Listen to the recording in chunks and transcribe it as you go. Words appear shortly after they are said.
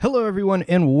Hello, everyone,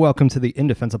 and welcome to the In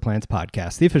Defense of Plants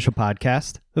podcast, the official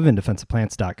podcast of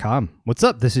indefenseofplants.com. What's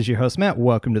up? This is your host, Matt.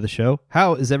 Welcome to the show.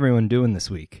 How is everyone doing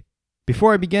this week?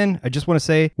 Before I begin, I just want to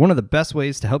say one of the best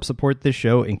ways to help support this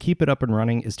show and keep it up and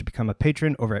running is to become a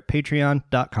patron over at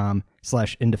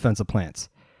patreon.com/indefenseofplants.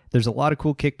 There's a lot of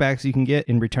cool kickbacks you can get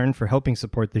in return for helping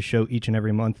support this show each and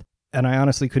every month, and I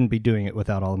honestly couldn't be doing it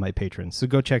without all of my patrons, so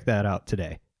go check that out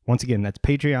today. Once again, that's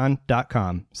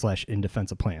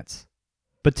patreon.com/indefenseofplants.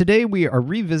 But today we are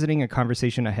revisiting a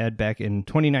conversation I had back in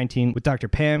 2019 with Dr.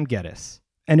 Pam Geddes,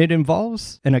 and it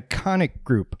involves an iconic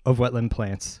group of wetland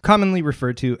plants, commonly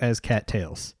referred to as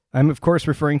cattails. I'm of course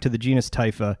referring to the genus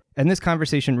Typha, and this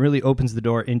conversation really opens the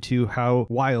door into how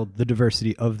wild the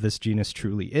diversity of this genus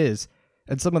truly is,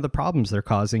 and some of the problems they're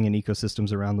causing in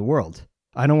ecosystems around the world.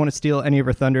 I don't want to steal any of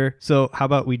her thunder, so how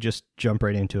about we just jump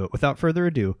right into it. Without further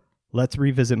ado, let's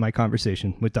revisit my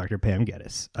conversation with Dr. Pam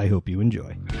Geddes. I hope you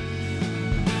enjoy.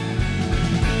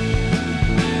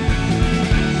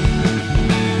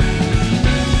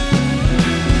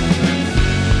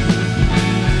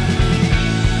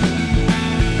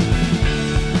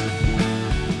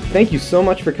 Thank you so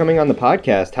much for coming on the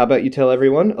podcast. How about you tell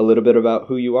everyone a little bit about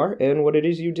who you are and what it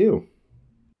is you do?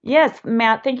 Yes,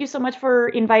 Matt, thank you so much for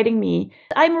inviting me.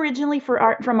 I'm originally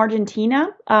from Argentina,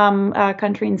 a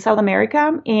country in South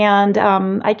America, and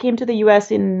I came to the U.S.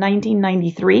 in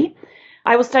 1993.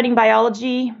 I was studying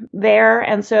biology there,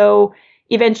 and so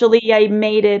eventually I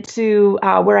made it to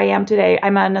where I am today.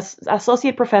 I'm an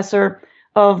associate professor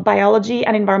of biology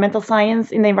and environmental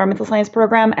science in the environmental science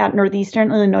program at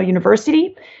Northeastern Illinois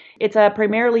University. It's a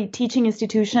primarily teaching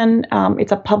institution.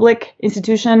 It's a public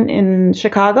institution in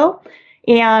Chicago.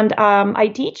 And I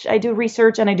teach, I do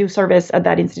research, and I do service at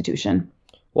that institution.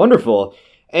 Wonderful.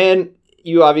 And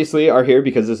you obviously are here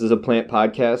because this is a plant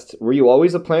podcast. Were you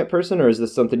always a plant person, or is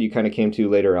this something you kind of came to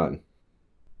later on?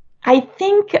 I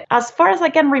think, as far as I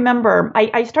can remember,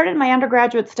 I started my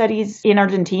undergraduate studies in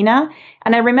Argentina,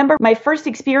 and I remember my first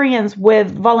experience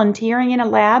with volunteering in a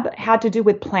lab had to do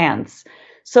with plants.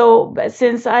 So as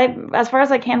far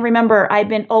as I can remember, I've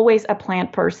been always a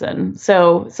plant person.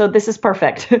 So this is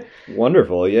perfect.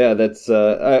 Wonderful. Yeah, that's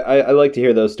I like to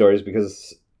hear those stories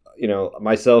because, you know,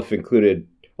 myself included,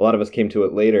 a lot of us came to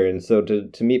it later. And so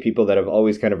to meet people that have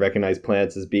always kind of recognized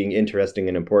plants as being interesting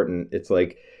and important, it's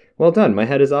like, well done. My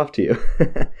head is off to you.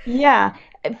 Yeah.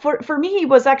 For me, it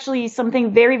was actually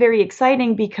something very, very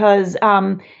exciting because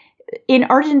in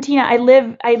Argentina, I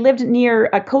lived near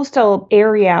a coastal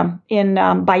area in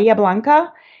Bahia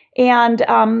Blanca, and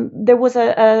there was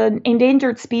an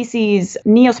endangered species,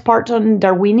 Neosparton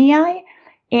darwinii,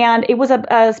 and it was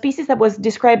a species that was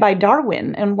described by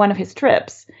Darwin in one of his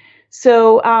trips.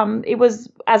 So it was,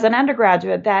 as an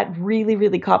undergraduate, that really,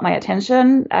 really caught my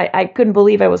attention. I couldn't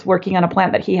believe I was working on a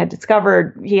plant that he had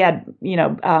described.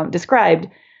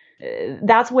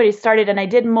 That's where it started, and I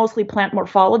did mostly plant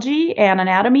morphology and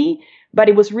anatomy, but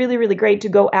it was really, really great to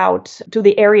go out to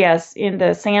the areas in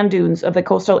the sand dunes of the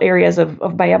coastal areas of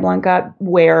Bahia Blanca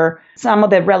where some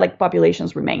of the relic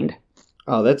populations remained.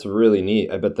 Oh, that's really neat.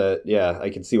 I bet that, yeah,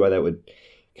 I can see why that would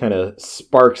kind of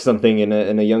spark something in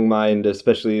a young mind,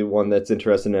 especially one that's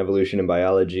interested in evolution and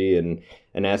biology and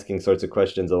asking sorts of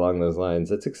questions along those lines.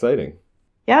 That's exciting.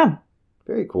 Yeah.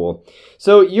 Very cool.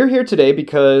 So you're here today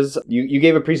because you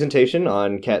gave a presentation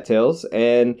on cattails,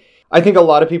 and I think a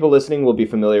lot of people listening will be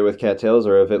familiar with cattails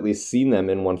or have at least seen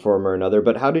them in one form or another,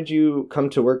 but how did you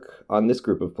come to work on this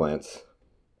group of plants?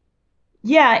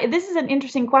 Yeah, this is an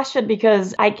interesting question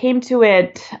because I came to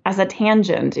it as a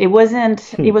tangent. It was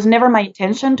never my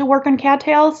intention to work on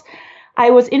cattails. I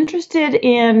was interested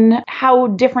in how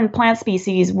different plant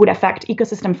species would affect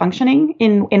ecosystem functioning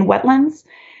in wetlands.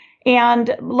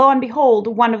 And lo and behold,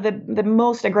 one of the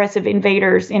most aggressive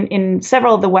invaders in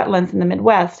several of the wetlands in the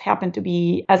Midwest happened to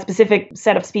be a specific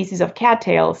set of species of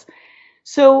cattails.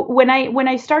 So when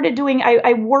I started doing,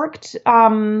 I worked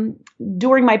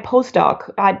during my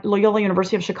postdoc at Loyola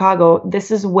University of Chicago. This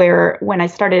is when I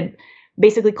started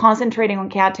basically concentrating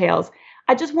on cattails.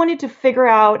 I just wanted to figure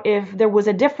out if there was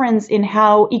a difference in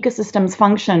how ecosystems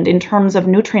functioned in terms of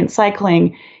nutrient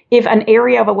cycling if an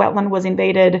area of a wetland was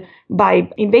invaded by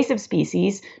invasive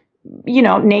species,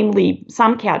 namely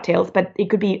some cattails, but it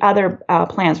could be other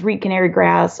plants, reed canary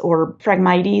grass or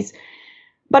Phragmites,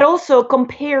 but also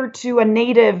compared to a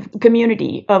native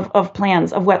community of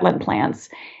plants, of wetland plants.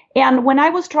 And when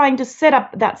I was trying to set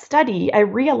up that study, I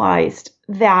realized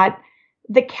that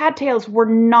the cattails were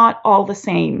not all the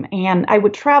same. And I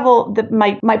would travel.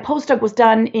 My postdoc was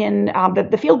done in,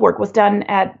 the field work was done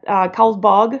at Cowles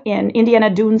Bog in Indiana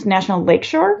Dunes National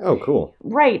Lakeshore. Oh, cool.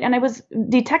 Right. And I was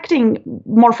detecting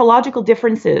morphological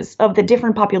differences of the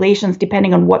different populations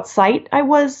depending on what site I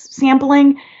was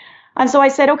sampling. And so I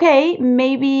said, okay,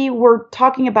 maybe we're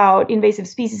talking about invasive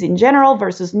species in general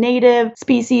versus native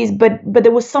species, but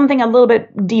there was something a little bit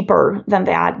deeper than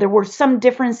that. There were some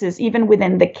differences even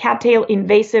within the cattail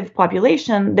invasive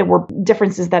population. There were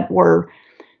differences that were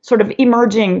sort of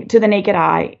emerging to the naked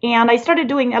eye. And I started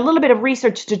doing a little bit of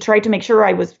research to try to make sure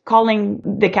I was calling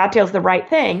the cattails the right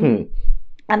thing.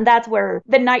 And that's where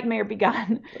the nightmare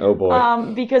began. Oh,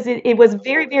 boy. Because it was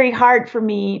very, very hard for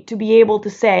me to be able to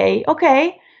say,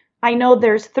 okay, I know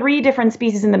there's 3 different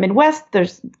species in the Midwest.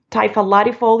 There's Typha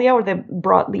latifolia, or the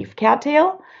broadleaf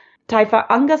cattail, Typha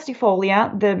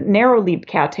angustifolia, the narrow-leaved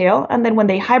cattail, and then when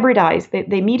they hybridize,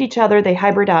 they meet each other, they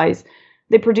hybridize,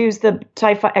 they produce the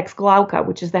Typha X glauca,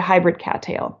 which is the hybrid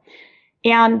cattail.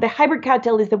 And the hybrid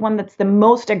cattail is the one that's the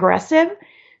most aggressive.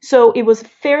 So it was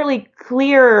fairly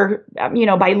clear,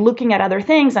 by looking at other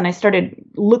things, and I started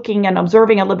looking and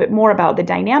observing a little bit more about the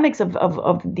dynamics of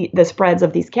the spreads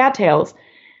of these cattails,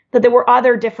 that there were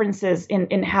other differences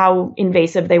in how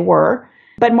invasive they were.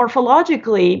 But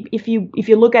morphologically, if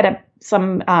you look at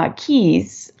some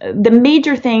keys, the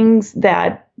major things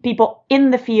that people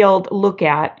in the field look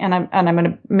at, and I'm going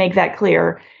to make that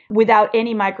clear, without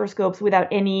any microscopes, without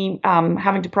any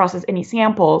having to process any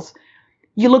samples,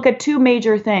 you look at 2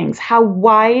 major things: how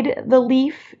wide the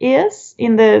leaf is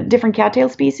in the different cattail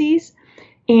species,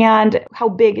 and how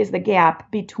big is the gap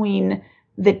between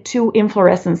the 2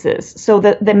 inflorescences. So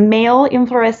the male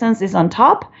inflorescence is on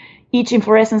top. Each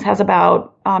inflorescence has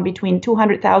about between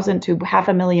 200,000 to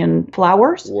 500,000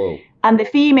 flowers. Whoa. And the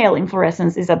female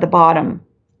inflorescence is at the bottom.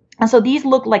 And so these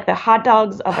look like the hot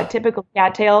dogs of a typical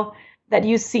cattail that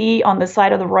you see on the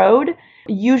side of the road.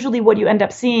 Usually what you end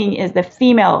up seeing is the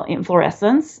female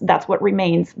inflorescence. That's what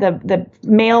remains. The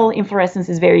male inflorescence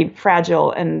is very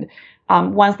fragile, and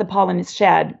once the pollen is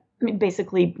shed, it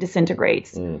basically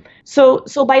disintegrates.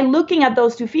 So by looking at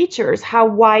those 2 features, how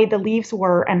wide the leaves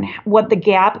were and what the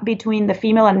gap between the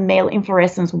female and male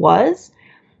inflorescence was,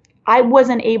 I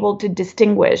wasn't able to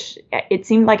distinguish. It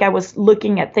seemed like I was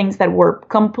looking at things that were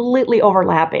completely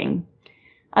overlapping.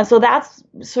 And so that's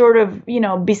sort of,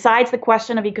 besides the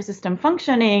question of ecosystem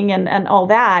functioning and all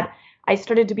that, I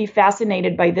started to be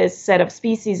fascinated by this set of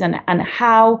species and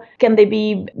how can they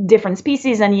be different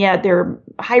species and yet they're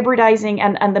hybridizing,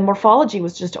 and the morphology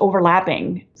was just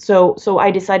overlapping. So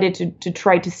I decided to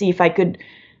try to see if I could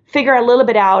figure a little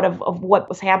bit out of what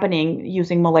was happening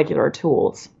using molecular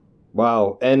tools.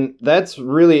 Wow. And that's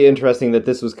really interesting that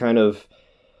this was kind of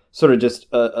sort of just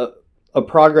a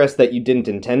progress that you didn't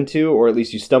intend to, or at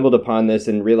least you stumbled upon this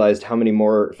and realized how many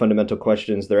more fundamental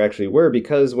questions there actually were.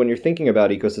 Because when you're thinking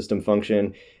about ecosystem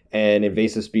function and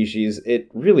invasive species, it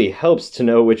really helps to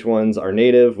know which ones are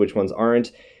native, which ones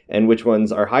aren't, and which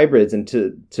ones are hybrids. And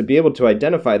to be able to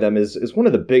identify them is one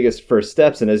of the biggest first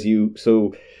steps. And as you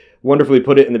so wonderfully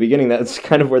put it in the beginning, that's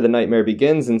kind of where the nightmare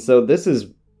begins. And so this is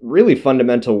really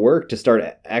fundamental work to start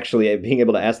actually being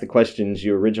able to ask the questions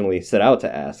you originally set out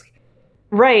to ask.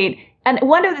 Right. And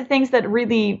one of the things that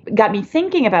really got me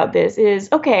thinking about this is,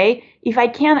 okay, if I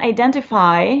can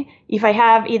identify, if I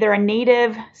have either a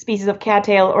native species of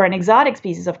cattail or an exotic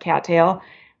species of cattail,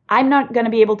 I'm not going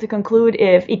to be able to conclude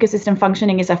if ecosystem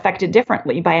functioning is affected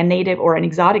differently by a native or an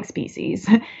exotic species,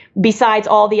 besides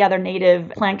all the other native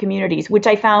plant communities, which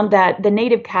I found that the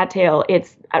native cattail,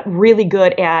 it's really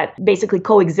good at basically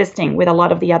coexisting with a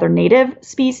lot of the other native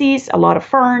species. A lot of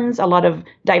ferns, a lot of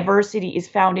diversity is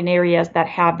found in areas that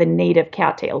have the native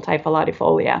cattail, Typha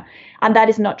latifolia. And that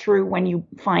is not true when you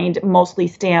find mostly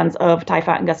stands of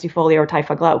Typha angustifolia or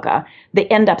Typha glauca. They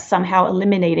end up somehow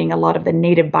eliminating a lot of the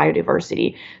native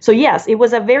biodiversity. So yes, it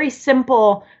was a very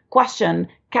simple question.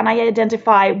 Can I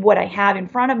identify what I have in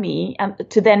front of me and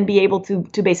to then be able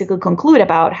to basically conclude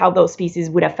about how those species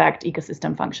would affect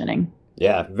ecosystem functioning?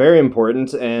 Yeah, very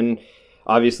important. And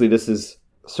obviously this has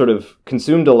sort of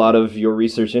consumed a lot of your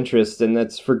research interests, and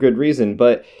that's for good reason.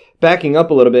 But backing up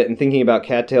a little bit and thinking about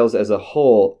cattails as a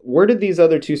whole, where did these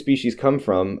other 2 species come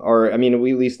from? Or, I mean,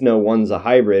 we at least know one's a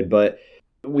hybrid, but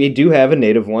we do have a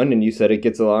native one, and you said it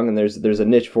gets along, and there's a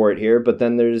niche for it here. But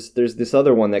then there's this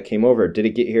other one that came over. Did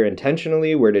it get here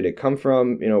intentionally? Where did it come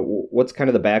from? What's kind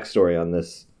of the backstory on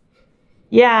this?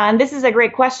 Yeah, and this is a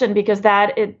great question because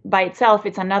by itself,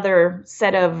 it's another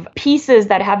set of pieces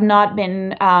that have not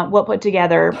been well put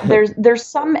together. There's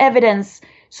some evidence.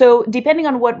 So depending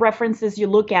on what references you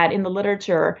look at in the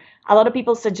literature, a lot of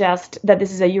people suggest that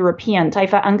this is a European.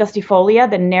 Typha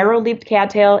angustifolia, the narrow-leaved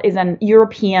cattail, is an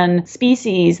European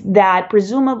species that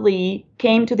presumably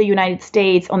came to the United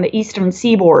States on the eastern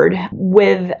seaboard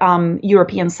with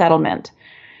European settlement.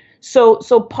 So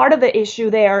part of the issue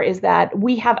there is that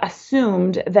we have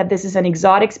assumed that this is an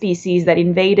exotic species that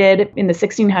invaded in the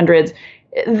 1600s.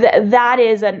 That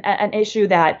is an issue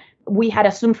that we had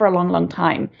assumed for a long, long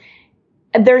time.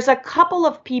 There's a couple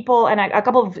of people and a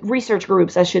couple of research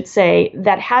groups, I should say,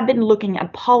 that have been looking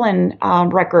at pollen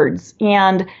records.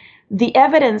 And the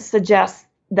evidence suggests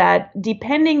that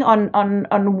depending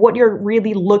on what you're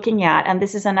really looking at, and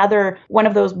this is another one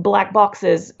of those black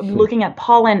boxes, looking at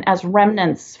pollen as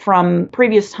remnants from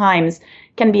previous times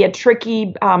can be a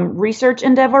tricky research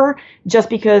endeavor, just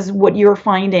because what you're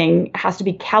finding has to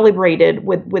be calibrated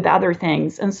with other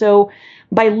things. And so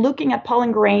by looking at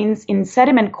pollen grains in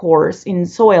sediment cores in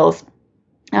soils,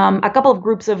 a couple of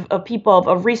groups of people,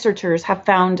 of researchers, have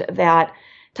found that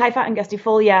Typha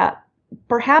angustifolia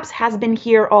perhaps has been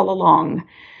here all along.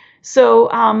 So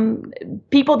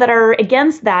people that are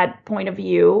against that point of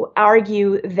view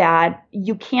argue that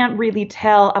you can't really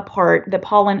tell apart the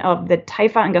pollen of the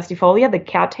Typha angustifolia, the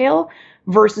cattail,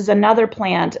 versus another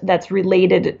plant that's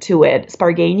related to it,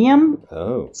 Sparganium.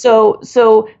 Oh.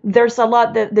 So there's a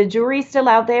lot, the jury's still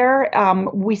out there.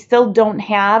 We still don't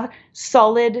have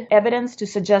solid evidence to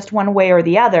suggest one way or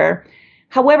the other.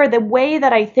 However, the way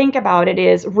that I think about it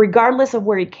is, regardless of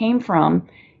where it came from,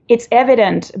 it's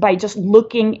evident by just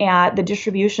looking at the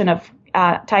distribution of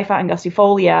Typha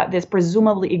angustifolia, this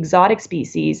presumably exotic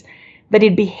species, that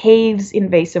it behaves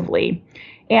invasively.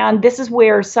 And this is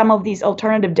where some of these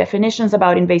alternative definitions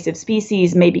about invasive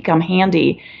species may become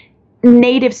handy.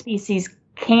 Native species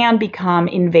can become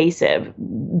invasive,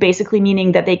 basically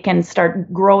meaning that they can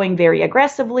start growing very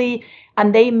aggressively,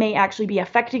 and they may actually be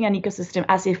affecting an ecosystem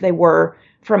as if they were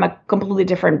from a completely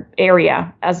different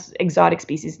area, as exotic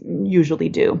species usually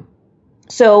do.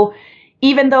 So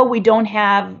even though we don't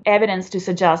have evidence to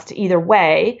suggest either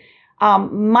way,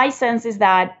 my sense is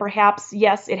that perhaps,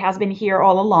 yes, it has been here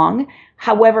all along.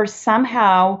 However,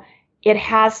 somehow it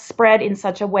has spread in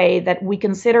such a way that we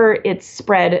consider its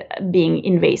spread being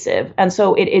invasive. And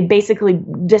so it basically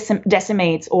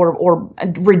decimates or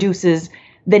reduces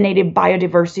the native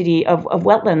biodiversity of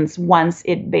wetlands once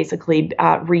it basically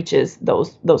reaches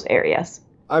those areas.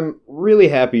 I'm really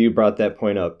happy you brought that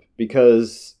point up,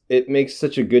 because it makes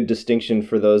such a good distinction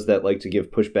for those that like to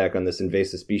give pushback on this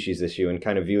invasive species issue and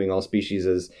kind of viewing all species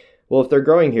as, well, if they're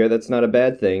growing here, that's not a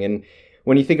bad thing. And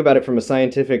when you think about it from a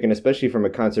scientific and especially from a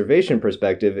conservation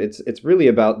perspective, it's really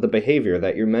about the behavior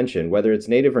that you mentioned. Whether it's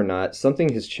native or not,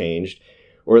 something has changed,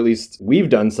 or at least we've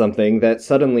done something that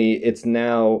suddenly it's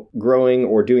now growing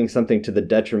or doing something to the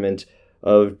detriment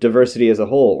of diversity as a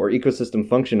whole or ecosystem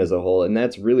function as a whole. And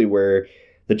that's really where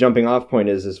the jumping off point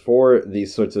is for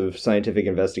these sorts of scientific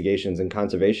investigations and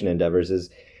conservation endeavors, is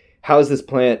how is this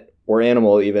plant or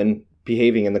animal even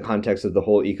behaving in the context of the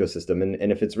whole ecosystem?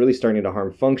 And if it's really starting to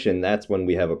harm function, that's when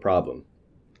we have a problem.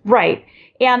 Right.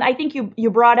 And I think you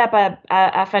brought up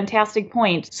a fantastic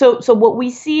point. So what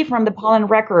we see from the pollen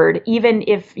record, even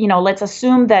if, let's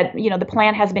assume that, the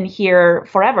plant has been here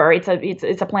forever, it's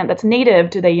a plant that's native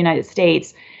to the United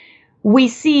States. We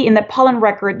see in the pollen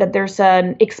record that there's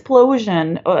an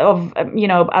explosion of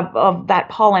that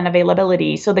pollen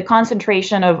availability. So the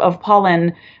concentration of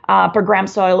pollen per gram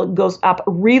soil goes up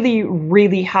really,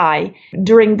 really high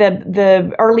during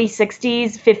the early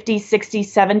 60s, 50s, 60s,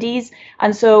 70s.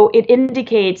 And so it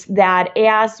indicates that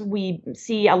as we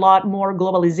see a lot more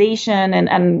globalization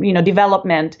and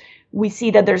development, we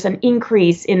see that there's an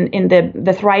increase in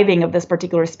the thriving of this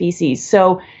particular species.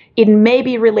 So it may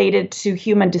be related to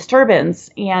human disturbance.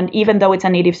 And even though it's a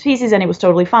native species and it was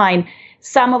totally fine,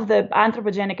 some of the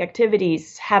anthropogenic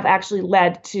activities have actually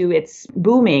led to its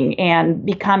booming and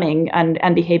becoming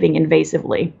and behaving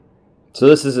invasively. So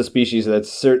this is a species that's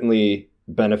certainly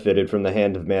benefited from the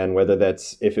hand of man, whether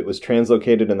that's if it was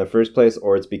translocated in the first place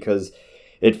or it's because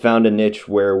it found a niche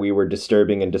where we were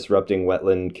disturbing and disrupting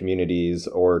wetland communities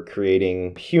or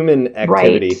creating human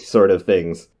activity sort of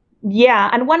things. Yeah,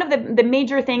 and one of the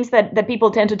major things that people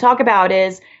tend to talk about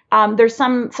is there's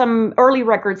some early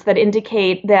records that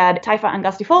indicate that Typha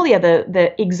angustifolia,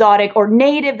 the exotic or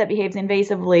native that behaves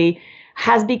invasively,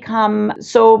 has become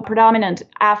so predominant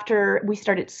after we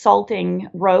started salting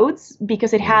roads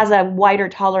because it has a wider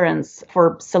tolerance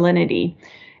for salinity.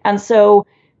 And so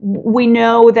We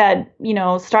know that,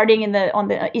 starting on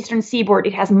the eastern seaboard,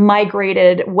 it has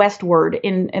migrated westward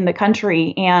in the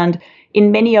country. And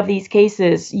in many of these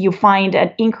cases, you find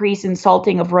an increase in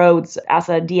salting of roads as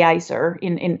a de-icer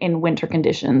in winter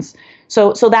conditions.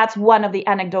 So that's one of the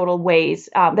anecdotal ways.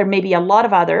 There may be a lot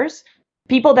of others.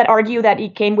 People that argue that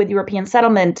it came with European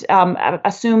settlement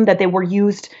assume that they were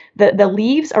used, the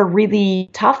leaves are really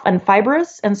tough and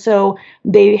fibrous. And so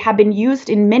they have been used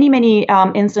in many, many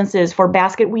instances for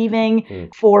basket weaving,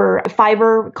 for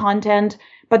fiber content,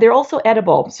 but they're also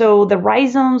edible. So the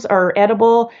rhizomes are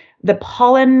edible. The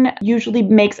pollen usually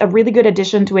makes a really good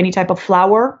addition to any type of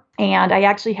flower. And I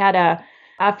actually had a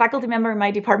faculty member in my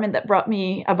department that brought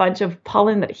me a bunch of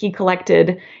pollen that he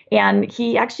collected, and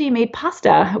he actually made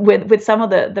pasta with some of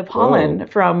the pollen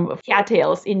from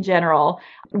cattails in general.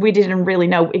 We didn't really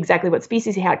know exactly what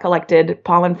species he had collected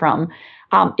pollen from.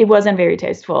 It wasn't very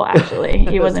tasteful, actually.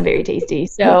 It wasn't very tasty.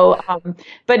 So,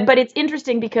 but it's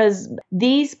interesting because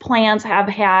these plants have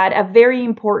had a very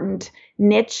important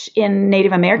niche in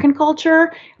Native American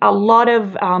culture. A lot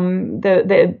of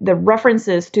the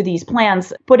references to these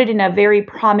plants put it in a very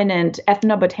prominent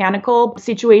ethnobotanical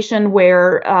situation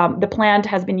where the plant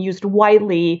has been used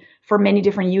widely for many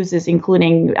different uses,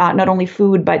 including not only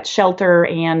food, but shelter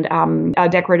and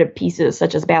decorative pieces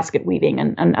such as basket weaving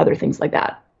and other things like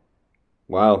that.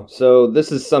 Wow. So this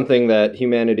is something that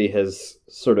humanity has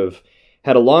sort of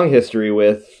had a long history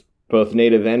with, both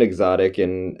native and exotic,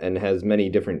 and has many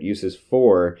different uses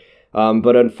for.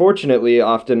 But unfortunately,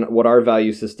 often what our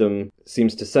value system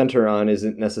seems to center on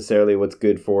isn't necessarily what's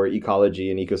good for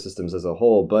ecology and ecosystems as a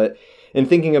whole. But in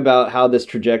thinking about how this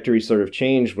trajectory sort of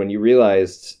changed when you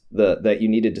realized that you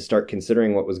needed to start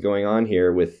considering what was going on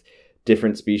here with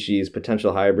different species,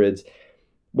 potential hybrids,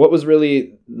 what was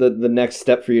really the next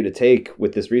step for you to take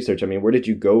with this research? I mean, where did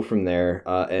you go from there,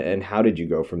 and how did you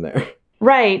go from there?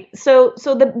 Right. So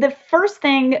the first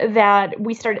thing that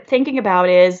we started thinking about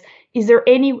is there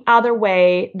any other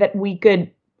way that we could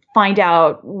find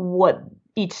out what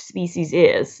each species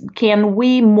is? Can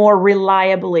we more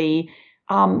reliably,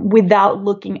 without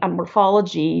looking at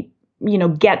morphology,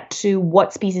 get to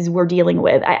what species we're dealing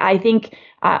with? I think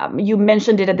you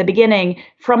mentioned it at the beginning,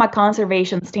 from a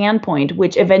conservation standpoint,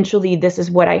 which eventually this is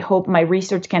what I hope my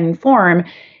research can inform.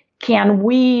 Can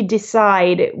we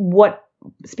decide what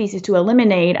species to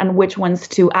eliminate and which ones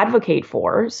to advocate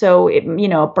for? So,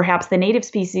 perhaps the native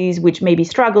species, which may be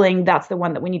struggling, that's the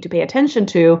one that we need to pay attention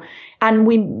to. And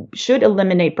we should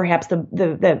eliminate perhaps the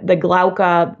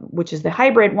glauca, which is the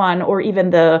hybrid one, or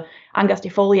even the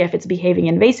angustifolia if it's behaving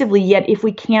invasively. Yet, if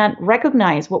we can't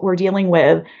recognize what we're dealing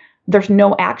with, there's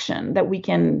no action that we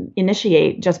can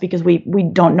initiate just because we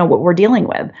don't know what we're dealing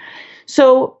with.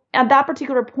 So at that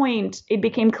particular point, it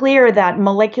became clear that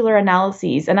molecular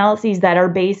analyses that are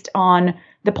based on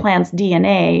the plant's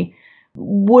DNA,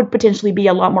 would potentially be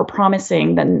a lot more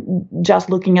promising than just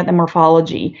looking at the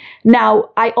morphology. Now,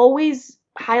 I always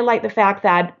highlight the fact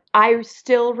that I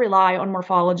still rely on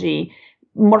morphology.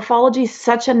 Morphology is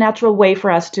such a natural way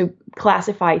for us to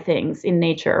classify things in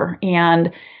nature.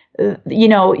 And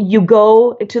you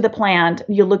go to the plant,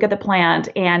 you look at the plant,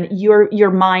 and your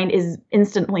mind is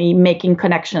instantly making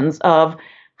connections of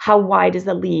how wide is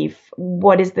the leaf,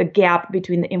 what is the gap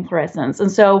between the inflorescence.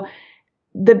 And so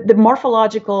the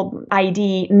morphological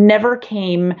ID never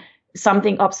came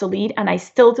something obsolete, and I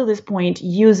still to this point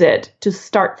use it to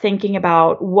start thinking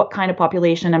about what kind of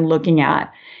population I'm looking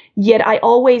at. Yet I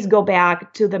always go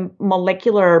back to the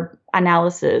molecular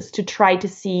analysis to try to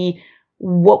see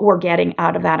what we're getting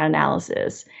out of that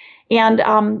analysis. And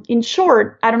in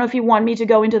short, I don't know if you want me to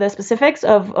go into the specifics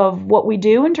of what we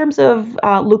do in terms of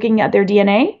looking at their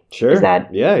DNA. Sure. Is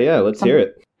that yeah, let's hear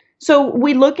it. So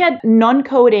we look at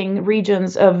non-coding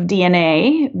regions of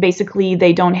DNA. Basically,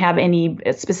 they don't have any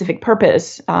specific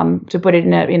purpose, to put it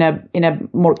in a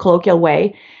more colloquial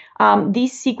way.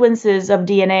 These sequences of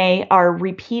DNA are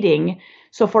repeating.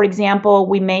 So, for example,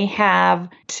 we may have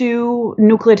two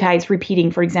nucleotides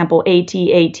repeating, for example, AT,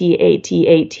 AT, AT,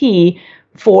 AT,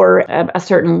 for a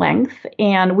certain length.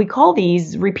 And we call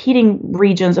these repeating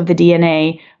regions of the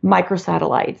DNA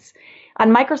microsatellites.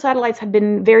 And microsatellites have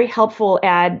been very helpful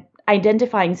at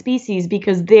identifying species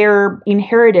because they're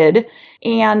inherited.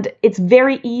 And it's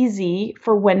very easy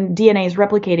for when DNA is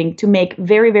replicating to make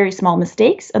very, very small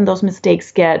mistakes. And those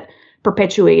mistakes get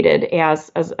perpetuated as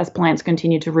plants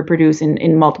continue to reproduce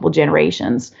in multiple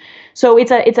generations. So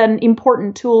it's an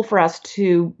important tool for us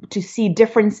to see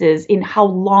differences in how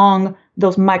long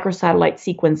those microsatellite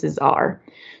sequences are.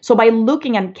 So by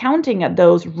looking and counting at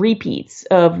those repeats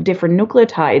of different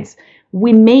nucleotides,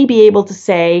 we may be able to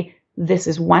say this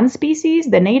is one species,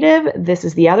 the native, this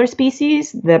is the other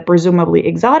species, the presumably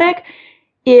exotic.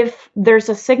 If there's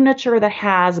a signature that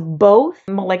has both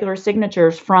molecular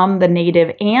signatures from the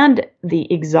native and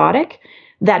the exotic,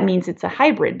 that means it's a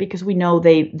hybrid, because we know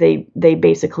they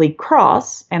basically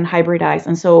cross and hybridize.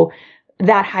 And so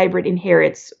that hybrid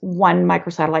inherits one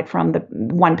microsatellite from the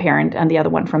one parent and the other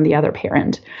one from the other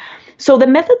parent. So the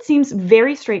method seems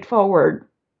very straightforward.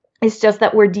 It's just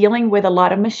that we're dealing with a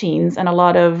lot of machines and a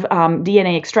lot of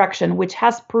DNA extraction, which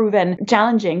has proven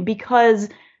challenging because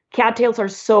cattails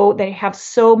they have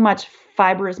so much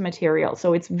fibrous material.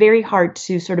 So it's very hard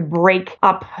to sort of break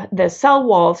up the cell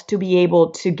walls to be able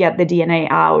to get the DNA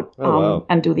out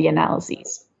and do the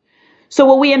analyses. So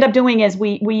what we end up doing is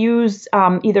we use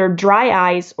either dry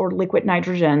ice or liquid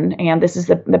nitrogen. And this is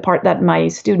the part that my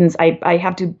students, I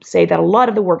have to say that a lot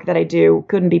of the work that I do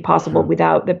couldn't be possible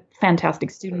without the fantastic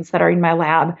students that are in my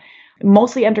lab,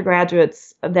 mostly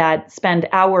undergraduates that spend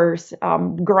hours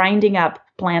grinding up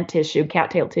plant tissue,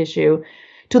 cattail tissue,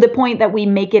 to the point that we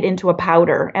make it into a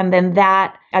powder. And then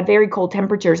that, at very cold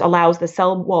temperatures, allows the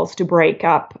cell walls to break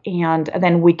up. And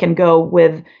then we can go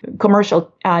with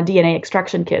commercial DNA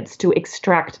extraction kits to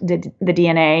extract the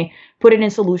DNA, put it in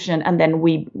solution, and then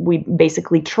we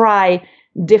basically try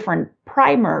different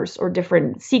primers or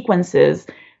different sequences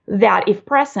that, if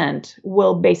present,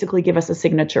 will basically give us a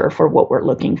signature for what we're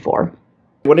looking for.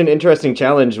 What an interesting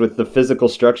challenge with the physical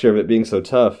structure of it being so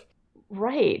tough.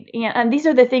 Right. And these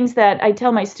are the things that I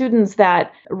tell my students,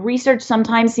 that research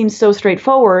sometimes seems so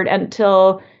straightforward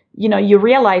until, you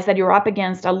realize that you're up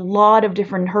against a lot of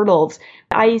different hurdles.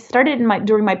 I started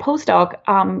during my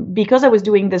postdoc because I was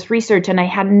doing this research and I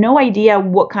had no idea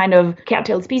what kind of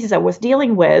cattail species I was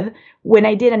dealing with. When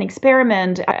I did an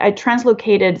experiment, I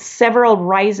translocated several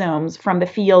rhizomes from the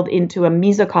field into a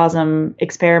mesocosm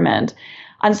experiment.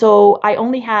 And so I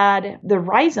only had the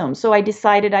rhizome. So I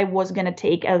decided I was going to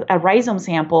take a rhizome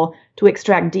sample to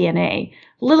extract DNA.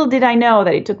 Little did I know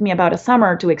that it took me about a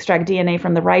summer to extract DNA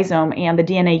from the rhizome, and the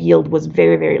DNA yield was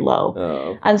very, very low.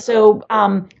 Oh. And so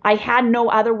I had no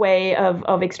other way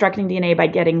of extracting DNA by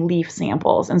getting leaf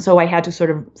samples. And so I had to sort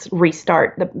of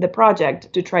restart the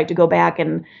project to try to go back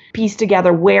and piece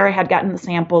together where I had gotten the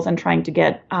samples and trying to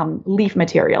get leaf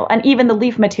material. And even the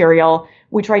leaf material,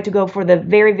 we tried to go for the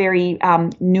very, very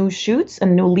new shoots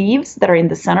and new leaves that are in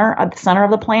the center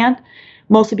of the plant,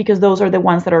 mostly because those are the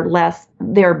ones that are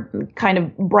they're kind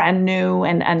of brand new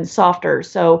and softer.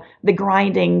 So the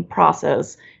grinding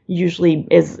process usually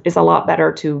is a lot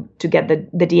better to get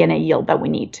the DNA yield that we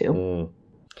need to. Mm.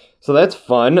 So that's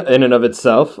fun in and of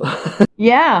itself.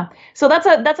 Yeah. So that's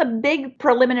a big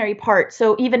preliminary part.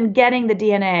 So even getting the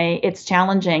DNA, it's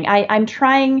challenging. I'm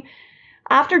trying.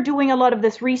 After doing a lot of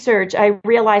this research, I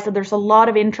realized that there's a lot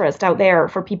of interest out there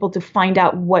for people to find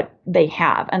out what they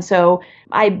have. And so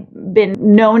I've been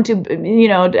known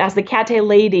to, as the cattail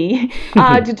lady,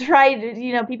 to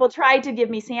try, people try to give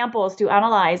me samples to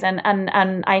analyze. And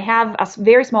I have a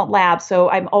very small lab, so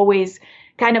I'm always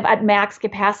kind of at max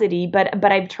capacity.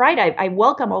 But I've tried, I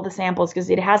welcome all the samples because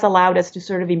it has allowed us to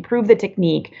sort of improve the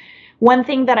technique. One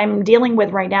thing that I'm dealing with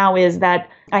right now is that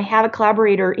I have a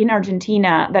collaborator in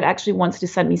Argentina that actually wants to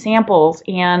send me samples.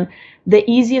 And the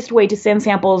easiest way to send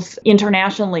samples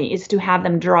internationally is to have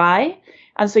them dry.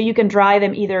 And so you can dry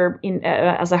them either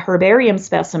as a herbarium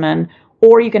specimen,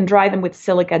 or you can dry them with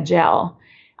silica gel.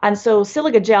 And so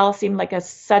silica gel seemed like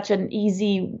such an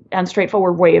easy and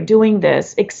straightforward way of doing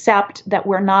this, except that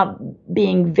we're not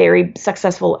being very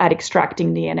successful at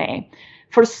extracting DNA.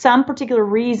 For some particular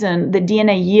reason, the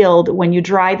DNA yield when you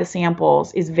dry the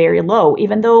samples is very low,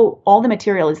 even though all the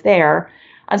material is there.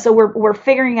 And so we're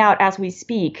figuring out as we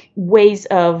speak ways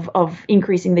of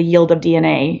increasing the yield of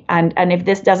DNA. And if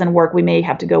this doesn't work, we may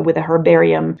have to go with a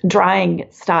herbarium drying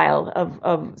style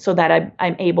of so that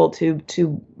I'm able to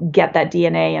get that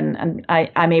DNA and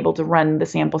I'm able to run the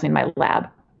samples in my lab.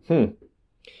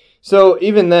 So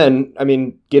even then,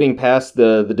 getting past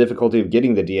the difficulty of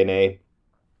getting the DNA,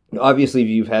 obviously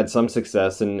you've had some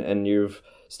success and you've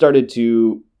started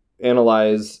to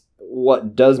analyze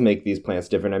what does make these plants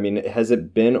different. Has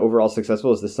it been overall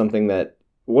successful? Is this something that,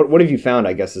 what have you found,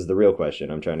 I guess, is the real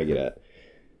question I'm trying to get at.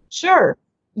 Sure.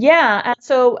 Yeah. And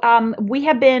so we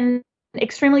have been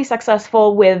extremely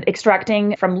successful with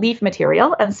extracting from leaf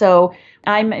material. And so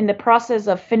I'm in the process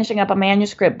of finishing up a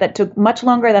manuscript that took much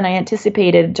longer than I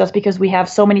anticipated, just because we have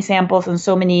so many samples and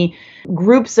so many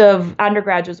groups of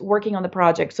undergraduates working on the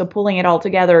project. So pulling it all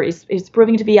together is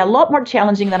proving to be a lot more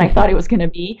challenging than I thought it was going to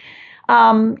be.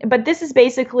 But this is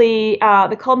basically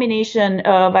the culmination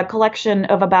of a collection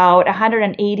of about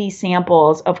 180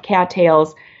 samples of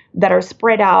cattails that are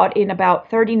spread out in about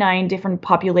 39 different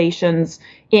populations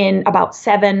in about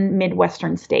 7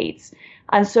 Midwestern states.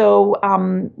 And so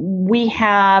we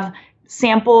have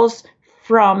samples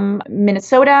from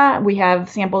Minnesota, we have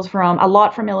samples from a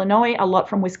lot from Illinois, a lot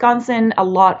from Wisconsin, a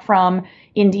lot from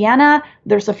Indiana.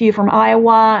 There's a few from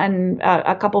Iowa and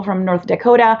a couple from North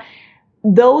Dakota.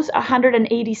 Those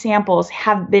 180 samples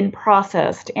have been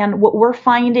processed. And what we're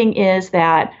finding is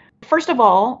that, first of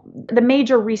all, the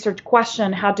major research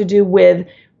question had to do with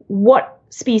what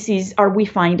species are we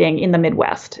finding in the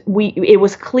Midwest. It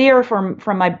was clear from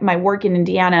my work in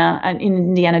Indiana and in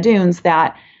Indiana Dunes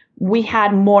that we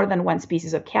had more than one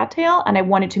species of cattail, and I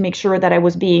wanted to make sure that I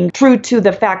was being true to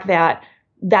the fact that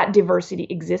that diversity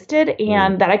existed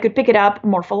and that I could pick it up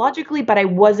morphologically, but I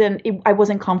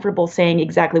wasn't comfortable saying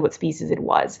exactly what species it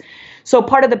was. So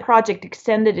part of the project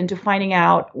extended into finding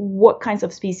out what kinds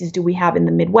of species do we have in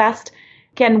the Midwest.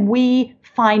 Can we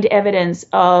find evidence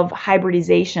of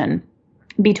hybridization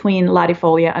between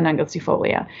latifolia and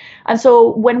angustifolia? And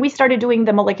so when we started doing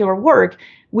the molecular work,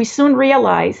 we soon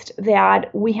realized that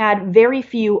we had very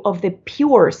few of the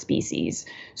pure species.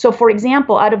 So for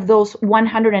example, out of those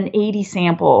 180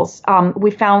 samples,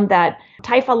 we found that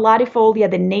Typha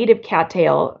latifolia, the native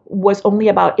cattail, was only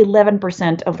about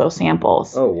 11% of those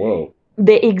samples. Oh, whoa.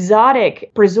 The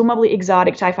exotic, presumably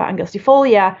exotic Typha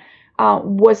angustifolia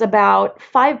was about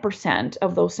 5%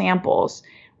 of those samples.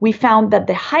 We found that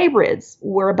the hybrids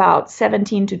were about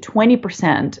 17 to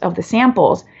 20% of the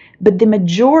samples, but the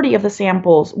majority of the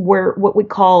samples were what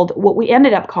we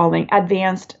ended up calling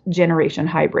advanced generation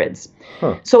hybrids.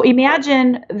 Huh. So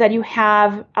imagine that you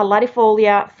have a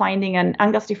latifolia finding an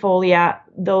angustifolia,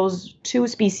 those two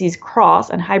species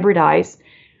cross and hybridize,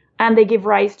 and they give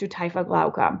rise to Typha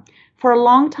glauca. For a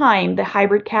long time, the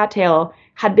hybrid cattail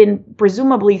had been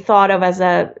presumably thought of as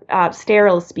a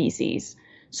sterile species.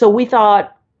 So we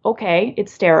thought, okay,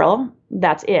 it's sterile,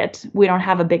 that's it. We don't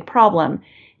have a big problem.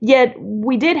 Yet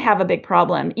we did have a big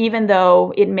problem, even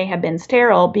though it may have been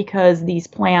sterile, because these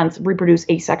plants reproduce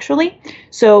asexually.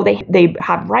 So they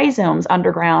have rhizomes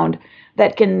underground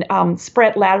that can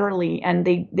spread laterally, and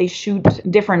they shoot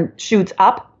different shoots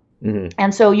up. Mm-hmm.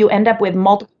 And so you end up with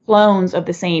multiple clones of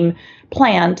the same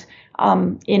plant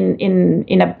in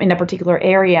a particular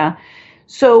area.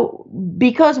 So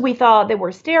because we thought they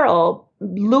were sterile,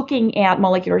 looking at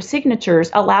molecular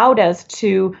signatures allowed us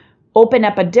to open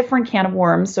up a different can of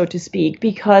worms, so to speak,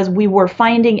 because we were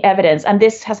finding evidence, and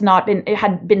this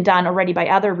had been done already by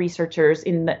other researchers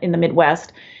in the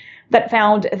Midwest, that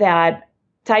found that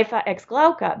Typha X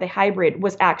glauca, the hybrid,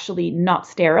 was actually not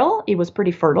sterile. It was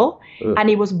pretty fertile, and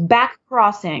it was back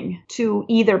crossing to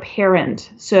either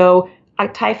parent. So a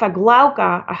Typha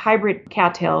glauca, a hybrid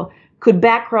cattail, could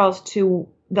back cross to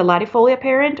the latifolia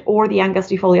parent or the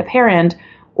angustifolia parent,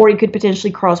 or it could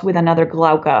potentially cross with another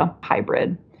glauca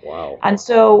hybrid. Wow. And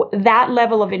so that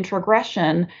level of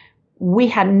introgression, we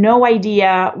had no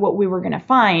idea what we were going to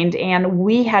find, and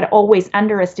we had always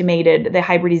underestimated the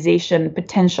hybridization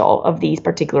potential of these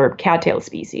particular cattail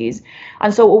species.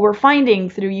 And so what we're finding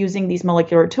through using these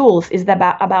molecular tools is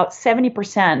that about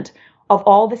 70% of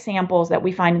all the samples that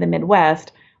we find in the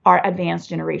Midwest are advanced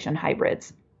generation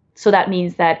hybrids. So that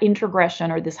means that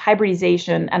introgression, or this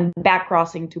hybridization and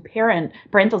backcrossing to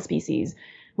parental species,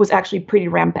 was actually pretty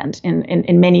rampant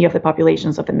in many of the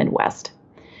populations of the Midwest.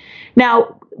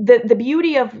 Now, the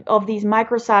beauty of these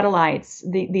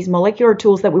microsatellites, these molecular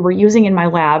tools that we were using in my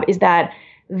lab, is that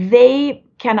they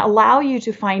can allow you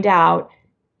to find out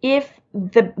if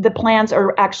the plants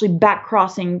are actually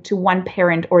backcrossing to one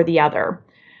parent or the other,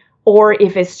 or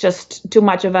if it's just too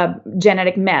much of a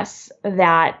genetic mess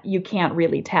that you can't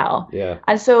really tell. Yeah.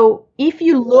 And so if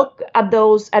you look at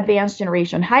those advanced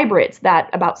generation hybrids,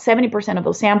 that about 70% of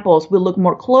those samples will look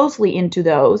more closely into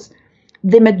those,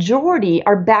 the majority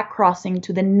are backcrossing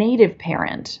to the native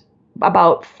parent,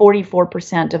 about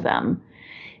 44% of them,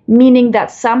 meaning that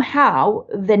somehow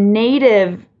the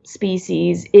native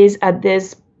species is at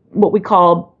this, what we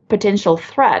call, potential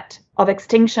threat of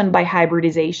extinction by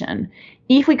hybridization.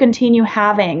 If we continue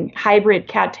having hybrid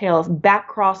cattails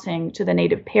backcrossing to the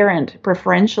native parent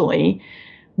preferentially,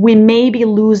 we may be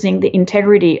losing the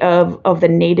integrity of the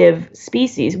native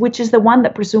species, which is the one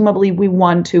that presumably we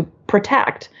want to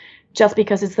protect, just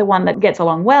because it's the one that gets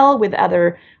along well with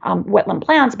other wetland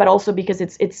plants, but also because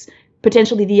it's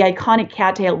potentially the iconic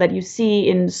cattail that you see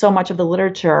in so much of the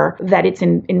literature, that it's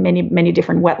in many, many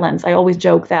different wetlands. I always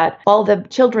joke that all the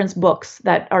children's books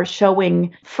that are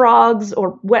showing frogs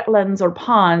or wetlands or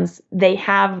ponds, they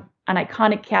have an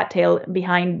iconic cattail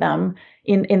behind them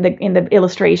in the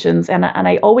illustrations, and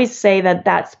I always say that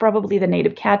that's probably the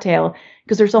native cattail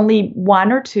because there's only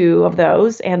one or two of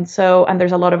those, and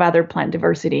there's a lot of other plant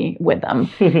diversity with them.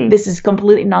 This is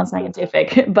completely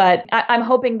non-scientific, but I'm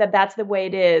hoping that that's the way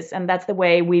it is, and that's the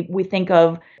way we think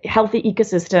of healthy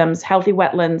ecosystems, healthy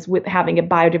wetlands, with having a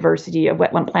biodiversity of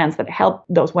wetland plants that help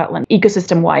those wetland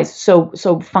ecosystem-wise,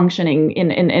 so functioning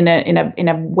in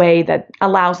a way that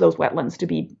allows those wetlands to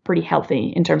be pretty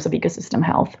healthy in terms of ecosystem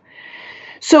health.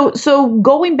 So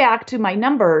going back to my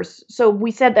numbers, so we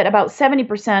said that about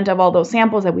 70% of all those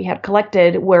samples that we had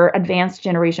collected were advanced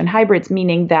generation hybrids,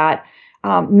 meaning that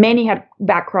many had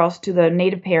backcrossed to the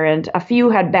native parent, a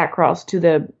few had backcrossed to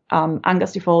the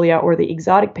angustifolia or the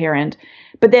exotic parent.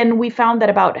 But then we found that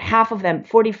about half of them,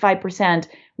 45%,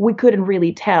 we couldn't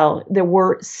really tell. There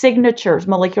were signatures,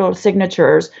 molecular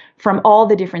signatures from all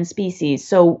the different species.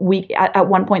 So we at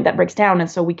one point that breaks down, and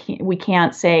so we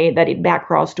can't say that it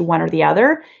backcrossed to one or the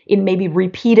other. It may be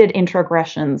repeated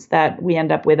introgressions that we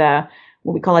end up with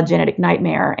what we call a genetic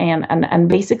nightmare, and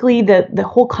basically the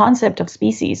whole concept of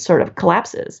species sort of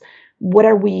collapses. What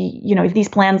are we, if these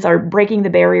plants are breaking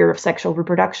the barrier of sexual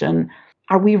reproduction,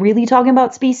 are we really talking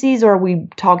about species, or are we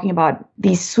talking about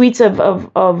these suites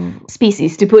of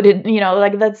species, to put it,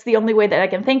 like that's the only way that I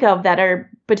can think of that are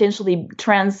potentially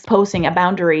transposing a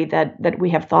boundary that we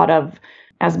have thought of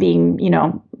as being,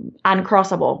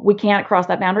 uncrossable. We can't cross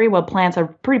that boundary. Well, plants are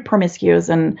pretty promiscuous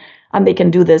and they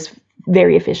can do this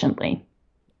very efficiently.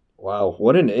 Wow,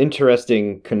 what an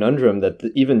interesting conundrum that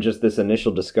even just this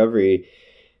initial discovery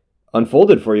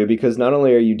unfolded for you, because not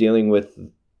only are you dealing with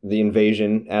the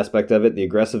invasion aspect of it, the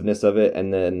aggressiveness of it,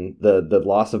 and then the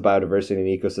loss of biodiversity and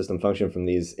ecosystem function from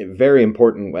these very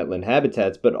important wetland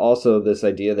habitats, but also this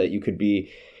idea that you could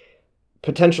be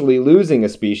potentially losing a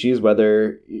species,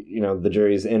 whether the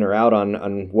jury's in or out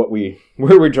on where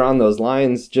we're drawing those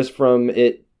lines, just from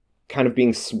it kind of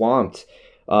being swamped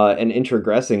and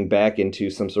introgressing back into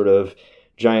some sort of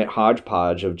giant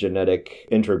hodgepodge of genetic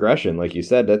introgression. Like you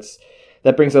said,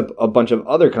 that brings up a bunch of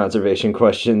other conservation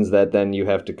questions that then you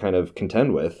have to kind of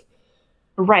contend with.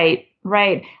 Right.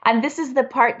 And this is the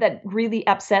part that really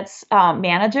upsets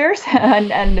managers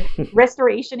and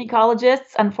restoration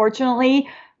ecologists. Unfortunately,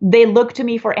 they look to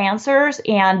me for answers,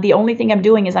 and the only thing I'm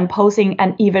doing is I'm posing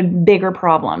an even bigger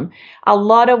problem. A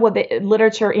lot of what the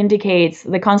literature indicates,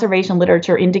 the conservation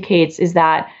literature indicates, is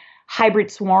that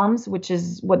hybrid swarms, which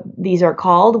is what these are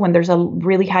called when there's a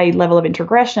really high level of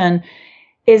introgression,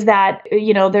 is that,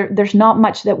 there's not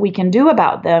much that we can do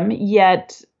about them.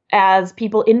 Yet, as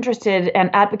people interested and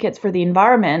advocates for the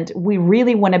environment, we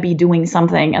really want to be doing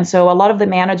something. And so a lot of the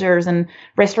managers and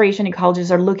restoration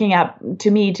ecologists are looking up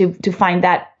to me to find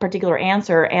that particular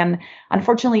answer. And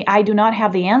unfortunately, I do not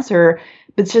have the answer.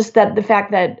 But it's just that the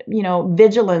fact that,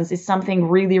 vigilance is something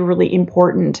really, really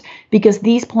important, because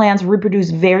these plants reproduce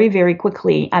very, very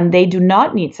quickly, and they do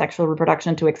not need sexual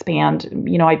reproduction to expand.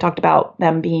 I talked about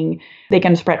them they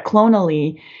can spread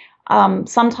clonally.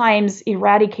 Sometimes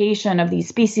eradication of these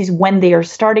species when they are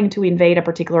starting to invade a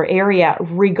particular area,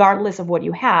 regardless of what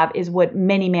you have, is what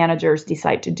many managers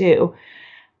decide to do.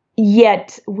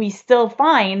 Yet we still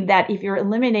find that if you're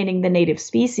eliminating the native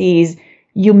species,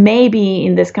 you may be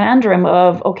in this conundrum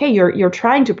of, okay, you're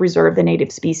trying to preserve the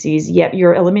native species, yet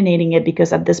you're eliminating it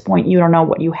because at this point you don't know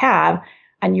what you have,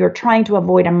 and you're trying to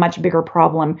avoid a much bigger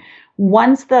problem.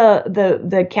 Once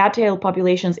the cattail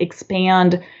populations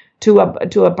expand to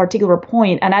a particular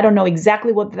point, and I don't know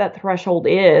exactly what that threshold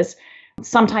is,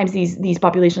 sometimes these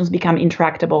populations become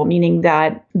intractable, meaning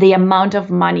that the amount of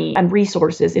money and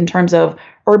resources in terms of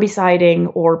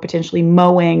herbiciding or potentially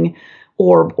mowing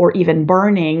or even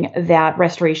burning that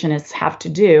restorationists have to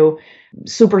do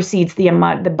supersedes the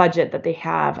budget that they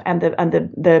have and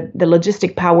the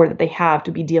logistic power that they have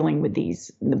to be dealing with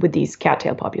these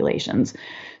cattail populations.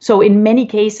 So in many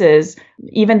cases,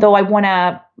 even though I want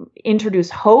to introduce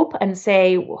hope and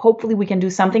say hopefully we can do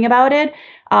something about it,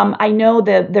 I know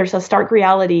that there's a stark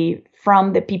reality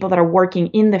from the people that are working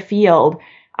in the field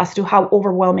as to how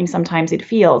overwhelming sometimes it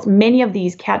feels. Many of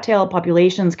these cattail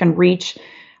populations can reach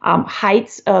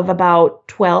heights of about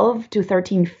 12 to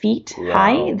 13 feet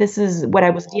high. This is what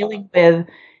I was dealing with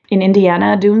in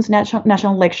Indiana Dunes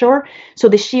National Lakeshore. So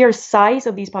the sheer size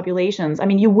of these populations,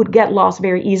 you would get lost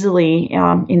very easily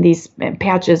in these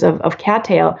patches of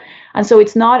cattail. And so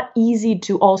it's not easy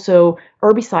to also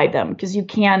herbicide them because you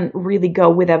can't really go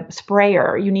with a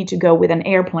sprayer. You need to go with an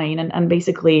airplane, and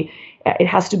basically it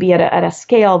has to be at a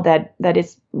scale that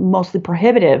is mostly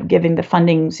prohibitive given the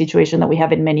funding situation that we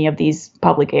have in many of these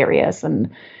public areas. And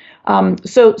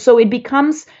so it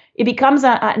becomes it becomes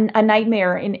a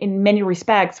nightmare in many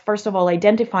respects. First of all,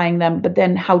 identifying them, but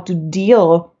then how to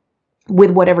deal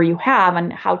with whatever you have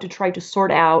and how to try to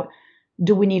sort out,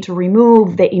 do we need to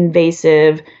remove the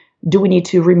invasive? Do we need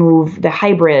to remove the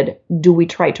hybrid? Do we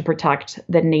try to protect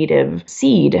the native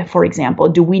seed, for example?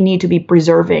 Do we need to be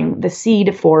preserving the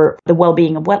seed for the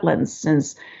well-being of wetlands,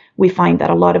 since we find that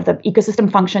a lot of the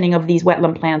ecosystem functioning of these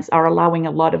wetland plants are allowing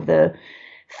a lot of the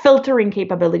filtering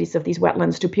capabilities of these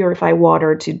wetlands to purify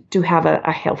water to have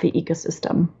a healthy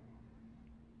ecosystem.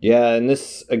 Yeah, and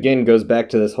this again goes back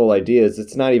to this whole idea is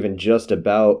it's not even just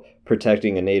about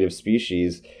protecting a native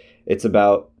species. It's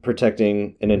about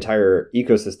protecting an entire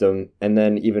ecosystem, and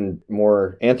then even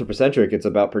more anthropocentric, it's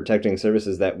about protecting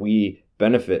services that we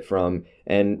benefit from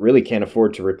and really can't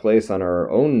afford to replace on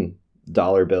our own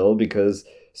dollar bill because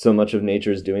so much of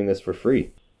nature is doing this for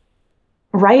free.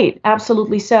 Right,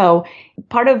 absolutely so.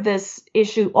 Part of this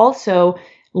issue also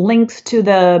links to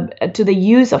the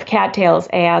use of cattails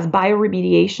as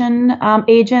bioremediation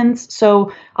agents.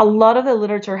 So a lot of the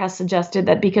literature has suggested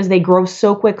that because they grow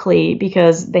so quickly,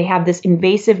 because they have this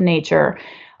invasive nature,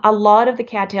 a lot of the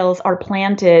cattails are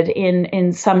planted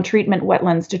in some treatment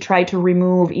wetlands to try to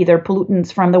remove either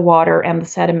pollutants from the water and the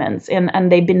sediments.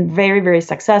 And they've been very, very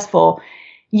successful.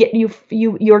 Yet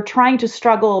you're trying to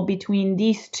struggle between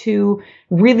these two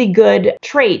really good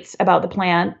traits about the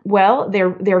plant. Well,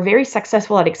 they're very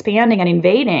successful at expanding and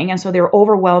invading, and so they're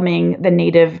overwhelming the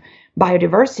native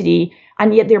biodiversity,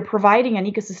 and yet they're providing an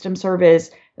ecosystem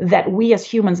service that we as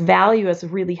humans value as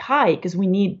really high because we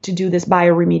need to do this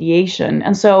bioremediation.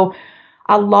 And so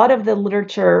a lot of the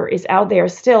literature is out there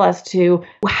still as to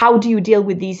how do you deal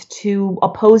with these two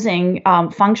opposing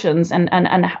functions and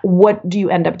what do you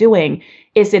end up doing?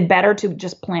 Is it better to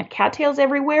just plant cattails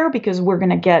everywhere because we're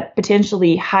going to get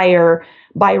potentially higher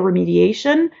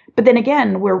bioremediation? But then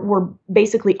again, we're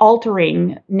basically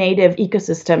altering native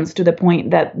ecosystems to the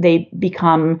point that they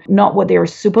become not what they're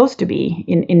supposed to be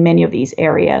in many of these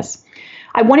areas.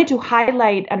 I wanted to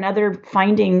highlight another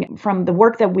finding from the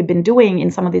work that we've been doing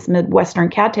in some of these Midwestern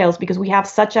cattails, because we have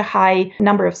such a high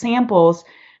number of samples.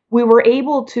 We were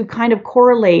able to kind of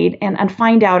correlate and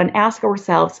find out and ask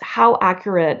ourselves, how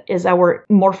accurate is our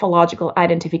morphological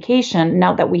identification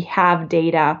now that we have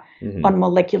data on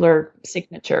molecular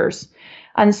signatures?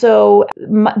 And so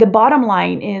the bottom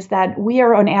line is that we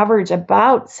are on average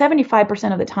about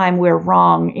 75% of the time we're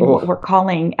wrong in what we're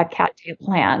calling a cattail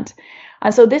plant.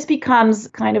 And so this becomes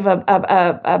kind of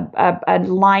a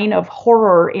line of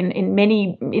horror in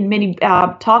many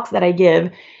talks that I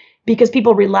give, because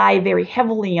people rely very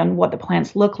heavily on what the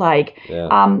plants look like. Yeah.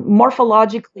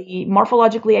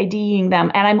 Morphologically IDing them,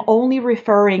 and I'm only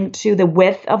referring to the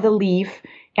width of the leaf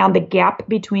and the gap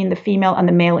between the female and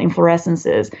the male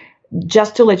inflorescences.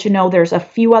 Just to let you know, there's a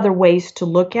few other ways to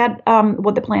look at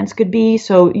what the plants could be.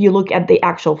 So you look at the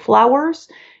actual flowers.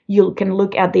 You can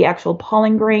look at the actual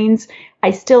pollen grains.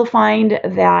 I still find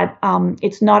that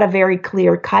it's not a very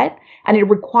clear cut, and it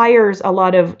requires a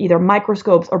lot of either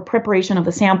microscopes or preparation of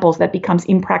the samples that becomes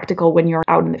impractical when you're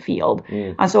out in the field.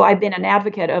 And so I've been an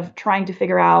advocate of trying to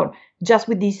figure out, just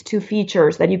with these two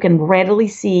features that you can readily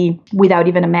see without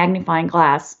even a magnifying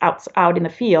glass out in the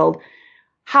field,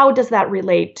 how does that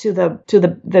relate to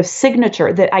the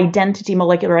signature, the identity,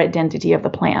 molecular identity of the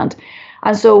plant?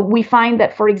 And so we find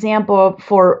that, for example,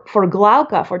 for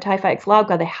glauca, for Typha X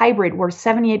glauca, the hybrid, we're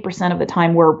 78% of the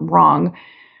time we're wrong.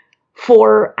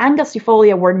 For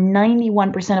angustifolia, we're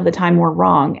 91% of the time we're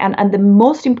wrong. And the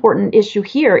most important issue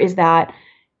here is that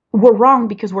we're wrong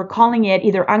because we're calling it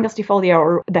either angustifolia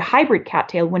or the hybrid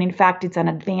cattail, when in fact it's an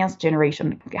advanced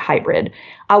generation hybrid.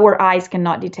 Our eyes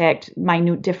cannot detect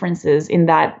minute differences in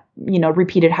that,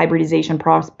 repeated hybridization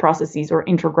processes or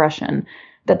introgression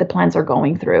that the plants are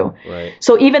going through. Right.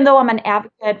 So even though I'm an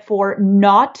advocate for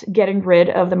not getting rid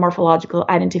of the morphological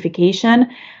identification,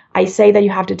 I say that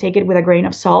you have to take it with a grain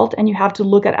of salt and you have to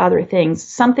look at other things.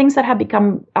 Some things that have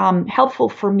become helpful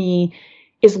for me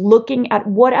is looking at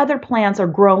what other plants are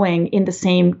growing in the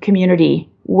same community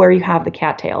where you have the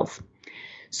cattails.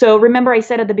 So remember, I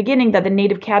said at the beginning that the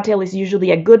native cattail is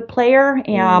usually a good player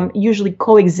and usually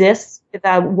coexists with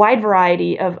a wide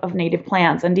variety of native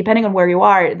plants. And depending on where you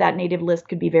are, that native list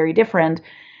could be very different.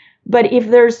 But if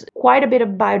there's quite a bit of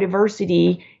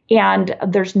biodiversity and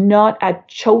there's not a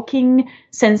choking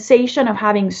sensation of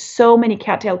having so many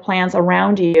cattail plants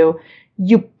around you,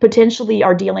 you potentially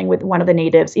are dealing with one of the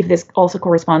natives if this also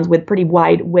corresponds with pretty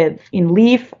wide width in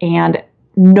leaf and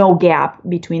no gap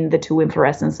between the two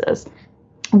inflorescences.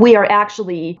 We are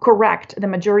actually correct the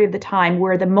majority of the time.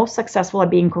 We're the most successful at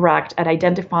being correct at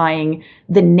identifying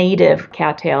the native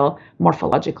cattail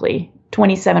morphologically.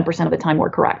 27% of the time we're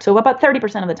correct. So about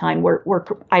 30% of the time we're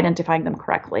identifying them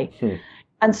correctly.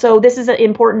 And so this is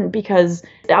important because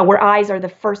our eyes are the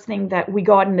first thing that we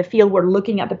go out in the field. We're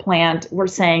looking at the plant. We're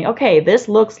saying, okay, this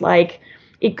looks like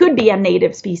it could be a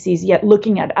native species, yet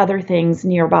looking at other things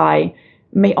nearby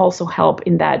may also help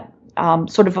in that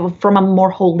sort of from a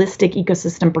more holistic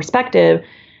ecosystem perspective.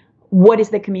 What is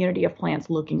the community of plants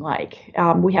looking like?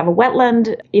 We have a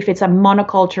wetland. If it's a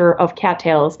monoculture of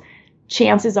cattails,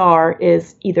 chances are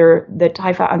is either the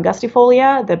Typha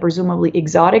angustifolia, the presumably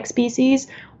exotic species,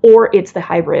 or it's the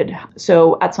hybrid.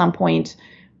 So at some point,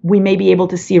 we may be able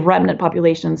to see remnant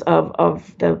populations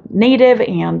of the native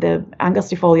and the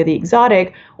angustifolia, the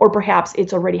exotic, or perhaps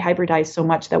it's already hybridized so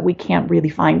much that we can't really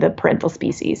find the parental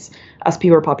species as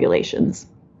pure populations.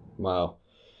 Wow.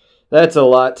 That's a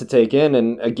lot to take in.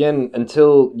 And again,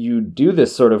 until you do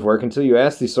this sort of work, until you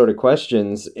ask these sort of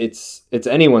questions, it's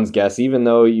anyone's guess. Even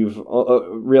though you've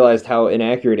realized how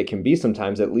inaccurate it can be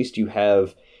sometimes, at least you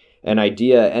have an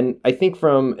idea. And I think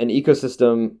from an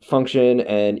ecosystem function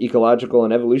and ecological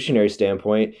and evolutionary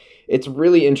standpoint, it's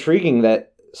really intriguing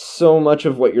that so much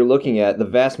of what you're looking at, the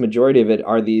vast majority of it,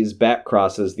 are these back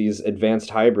crosses, these advanced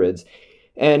hybrids.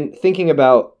 And thinking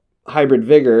about hybrid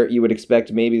vigor, you would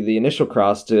expect maybe the initial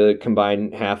cross to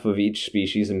combine half of each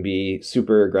species and be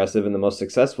super aggressive and the most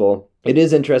successful. It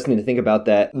is interesting to think about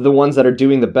that. The ones that are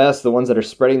doing the best, the ones that are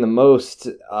spreading the most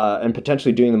and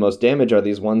potentially doing the most damage are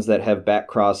these ones that have back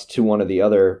crossed to one or the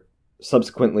other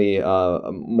subsequently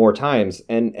more times.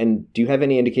 And do you have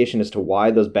any indication as to why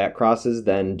those back crosses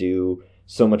then do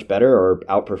so much better or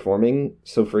outperforming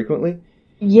so frequently?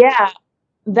 Yeah.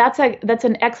 That's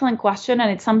an excellent question,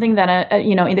 and it's something that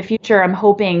in the future I'm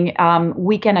hoping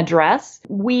we can address.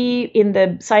 We in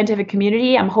the scientific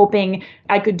community, I'm hoping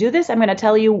I could do this. I'm going to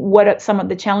tell you what some of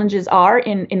the challenges are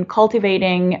in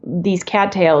cultivating these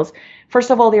cattails. First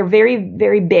of all, they're very,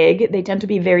 very big. They tend to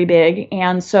be very big,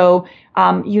 and so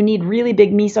you need really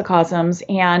big mesocosms.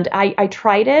 And I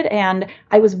tried it, and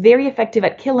I was very effective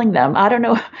at killing them. I don't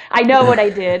know. I know what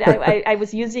I did. I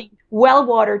was using well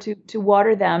water to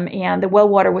water them, and the well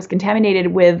water was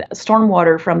contaminated with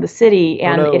stormwater from the city,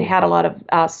 and it had a lot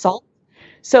of salt.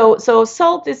 So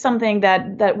salt is something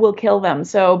that will kill them.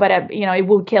 But it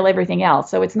will kill everything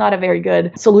else. So it's not a very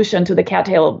good solution to the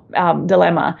cattail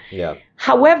dilemma. Yeah.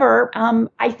 However,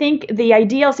 I think the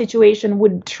ideal situation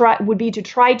would be to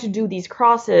try to do these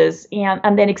crosses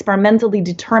and then experimentally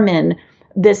determine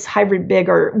this hybrid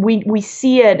vigor. We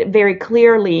see it very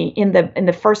clearly in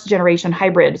the first generation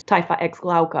hybrid Typha X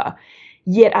glauca.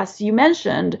 Yet, as you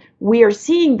mentioned, we are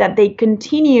seeing that they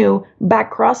continue back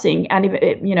crossing, and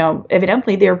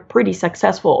evidently they're pretty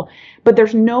successful. But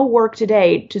there's no work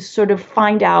today to sort of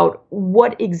find out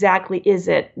what exactly is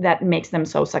it that makes them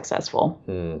so successful.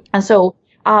 And so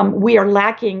we are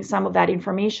lacking some of that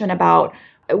information about.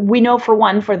 We know, for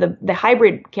one, for the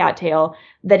hybrid cattail,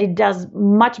 that it does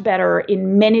much better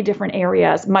in many different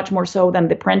areas, much more so than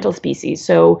the parental species.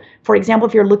 So, for example,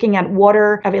 if you're looking at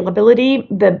water availability,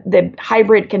 the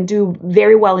hybrid can do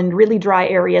very well in really dry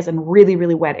areas and really,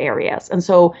 really wet areas. And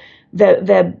so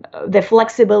the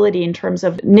flexibility in terms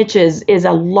of niches is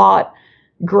a lot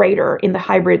greater in the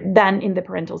hybrid than in the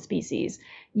parental species.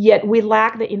 Yet we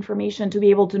lack the information to be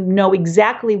able to know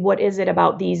exactly what is it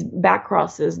about these back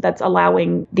crosses that's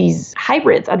allowing these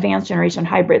hybrids, advanced generation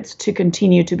hybrids, to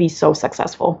continue to be so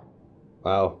successful.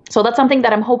 Wow. So that's something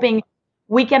that I'm hoping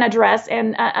we can address.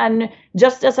 And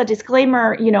just as a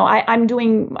disclaimer, I'm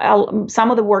doing some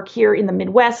of the work here in the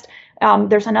Midwest.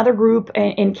 There's another group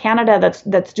in Canada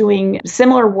that's doing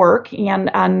similar work, and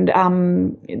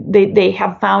they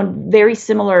have found very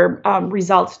similar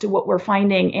results to what we're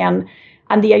finding.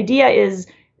 And the idea is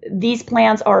these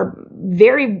plants are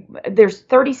there's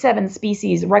 37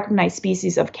 species, recognized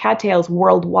species of cattails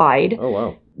worldwide. Oh,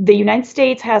 wow. The United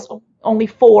States has only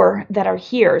 4 that are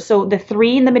here. So the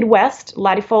 3 in the Midwest,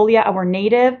 latifolia, our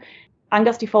native,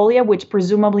 angustifolia, which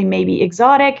presumably may be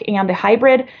exotic, and the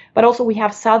hybrid. But also we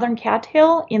have southern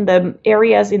cattail in the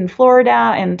areas in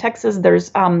Florida and Texas.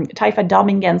 There's Typha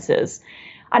domingensis.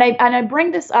 And I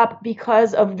bring this up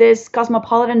because of this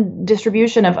cosmopolitan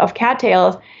distribution of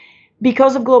cattails,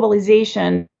 because of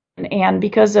globalization and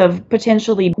because of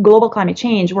potentially global climate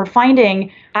change. We're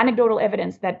finding anecdotal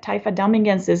evidence that Typha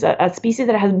domingensis, a species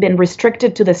that has been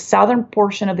restricted to the southern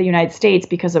portion of the United States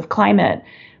because of climate,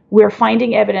 we're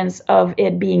finding evidence of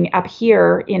it being up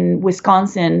here in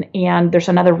Wisconsin, and there's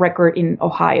another record in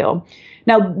Ohio.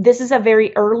 Now, this is a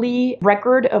very early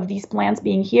record of these plants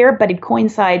being here, but it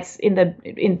coincides in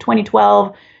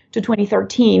 2012 to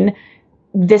 2013.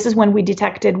 This is when we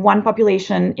detected one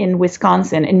population in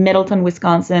Wisconsin, in Middleton,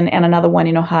 Wisconsin, and another one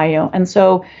in Ohio. And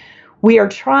so We are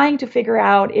trying to figure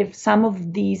out if some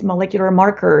of these molecular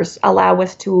markers allow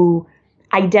us to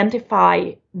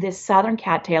identify this southern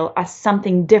cattail as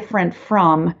something different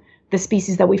from the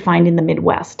species that we find in the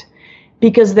Midwest.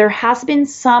 Because there has been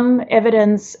some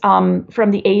evidence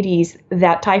from the 80s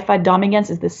that Typha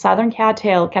dominans, the southern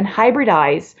cattail, can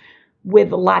hybridize with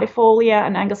latifolia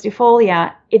and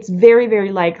angustifolia. It's very,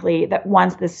 very likely that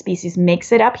once this species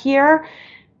makes it up here,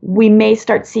 we may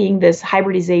start seeing this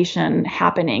hybridization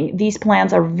happening. These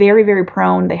plants are very, very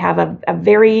prone. They have a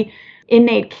very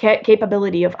innate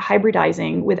capability of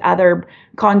hybridizing with other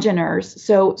congeners.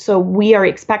 So we are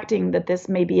expecting that this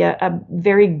may be a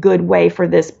very good way for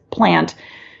this plant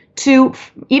to,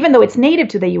 even though it's native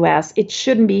to the U.S., it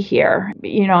shouldn't be here.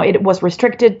 It was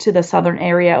restricted to the southern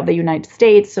area of the United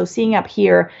States. So seeing up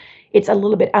here, it's a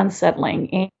little bit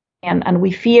unsettling. And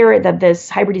we fear that this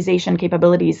hybridization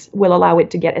capabilities will allow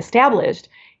it to get established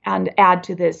and add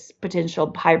to this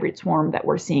potential hybrid swarm that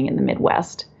we're seeing in the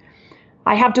Midwest.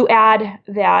 I have to add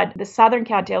that the southern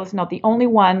cattail is not the only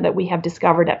one that we have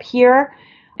discovered up here.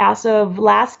 As of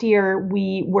last year,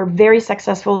 we were very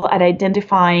successful at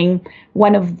identifying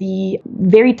one of the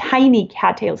very tiny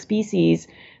cattail species,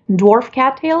 dwarf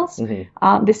cattails.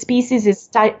 Mm-hmm. The species is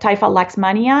Typha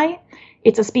laxmanii.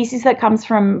 It's a species that comes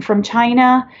from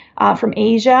China, from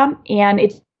Asia, and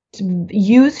it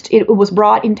was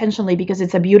brought intentionally because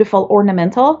it's a beautiful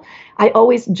ornamental. I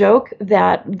always joke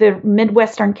that the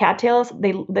Midwestern cattails,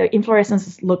 the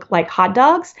inflorescences look like hot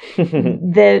dogs.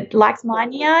 The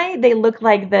laxmanii, they look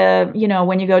like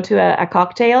when you go to a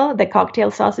cocktail, the cocktail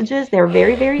sausages. They're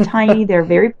very, very tiny. They're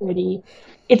very pretty.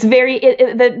 It's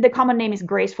the common name is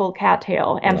graceful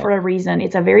cattail, and for a reason.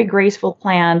 It's a very graceful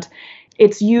plant.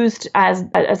 It's used as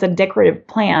a decorative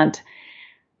plant.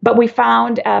 But we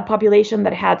found a population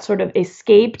that had sort of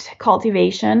escaped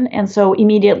cultivation. And so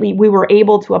immediately we were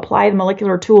able to apply the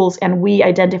molecular tools, and we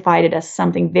identified it as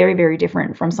something very, very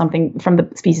different from the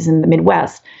species in the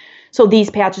Midwest. So these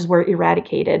patches were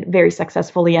eradicated very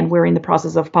successfully, and we're in the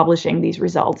process of publishing these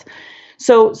results.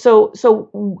 So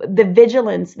the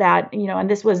vigilance that, and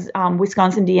this was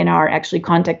Wisconsin DNR actually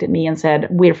contacted me and said,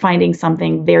 we're finding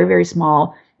something very, very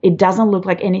small. It doesn't look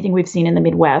like anything we've seen in the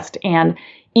Midwest. And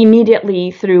immediately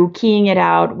through keying it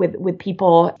out with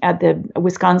people at the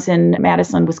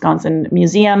Madison, Wisconsin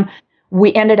Museum,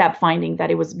 we ended up finding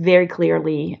that it was very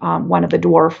clearly one of the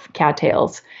dwarf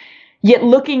cattails. Yet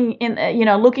looking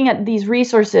at these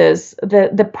resources,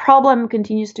 the problem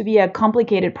continues to be a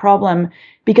complicated problem,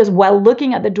 because while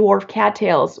looking at the dwarf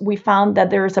cattails, we found that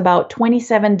there's about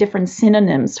 27 different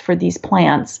synonyms for these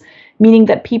plants, meaning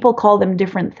that people call them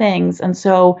different things. And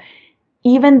so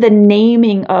even the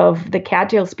naming of the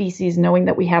cattail species, knowing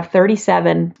that we have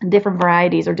 37 different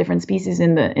varieties or different species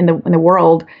in the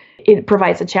world, it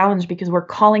provides a challenge because we're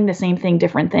calling the same thing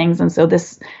different things. And so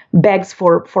this begs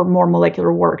for more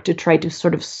molecular work to try to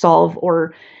sort of solve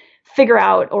or figure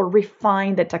out or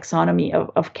refine the taxonomy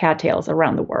of cattails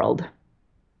around the world.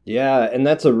 Yeah, and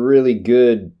that's a really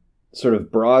good sort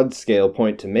of broad scale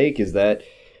point to make, is that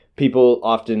people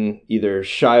often either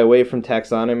shy away from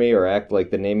taxonomy or act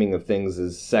like the naming of things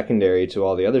is secondary to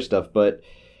all the other stuff, but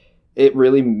it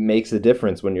really makes a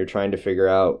difference when you're trying to figure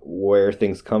out where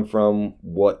things come from,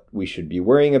 what we should be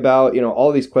worrying about.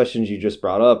 All these questions you just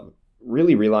brought up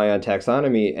really rely on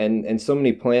taxonomy, and so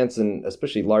many plants, and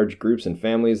especially large groups and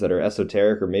families that are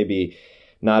esoteric or maybe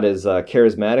not as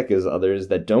charismatic as others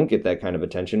that don't get that kind of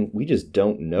attention, we just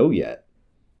don't know yet.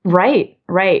 Right.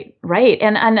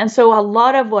 And so a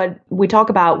lot of what we talk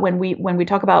about when we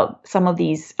talk about some of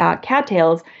these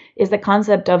cattails is the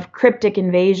concept of cryptic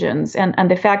invasions, and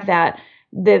the fact that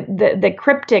the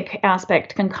cryptic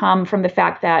aspect can come from the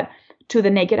fact that to the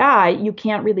naked eye, you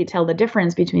can't really tell the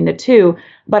difference between the two,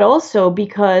 but also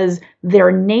because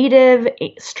they're native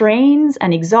strains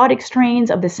and exotic strains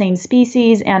of the same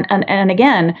species. And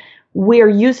again, we're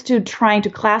used to trying to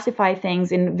classify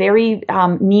things in very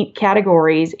neat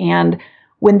categories. And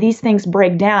when these things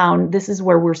break down, this is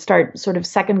where we start sort of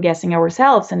second guessing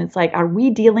ourselves. And it's like, are we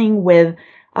dealing with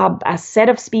a set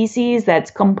of species that's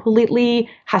completely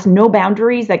has no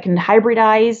boundaries, that can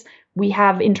hybridize? We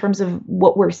have, in terms of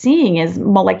what we're seeing, is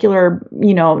molecular,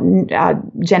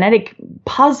 genetic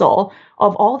puzzle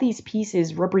of all these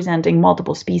pieces representing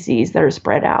multiple species that are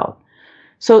spread out.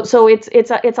 So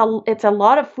it's a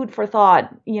lot of food for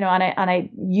thought, and I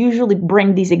usually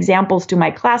bring these examples to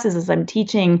my classes as I'm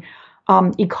teaching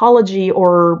ecology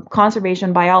or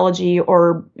conservation biology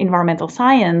or environmental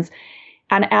science,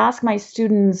 and ask my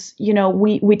students,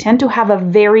 we tend to have a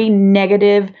very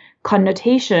negative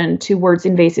connotation towards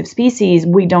invasive species.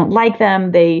 We don't like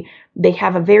them. They They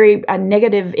have a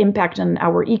negative impact on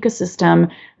our ecosystem.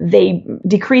 They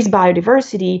decrease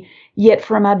biodiversity. Yet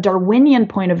from a Darwinian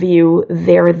point of view,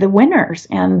 they're the winners,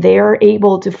 and they're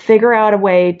able to figure out a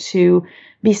way to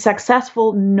be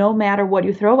successful no matter what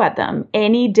you throw at them.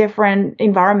 Any different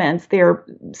environments, they're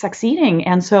succeeding.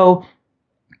 And so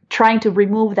trying to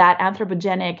remove that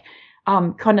anthropogenic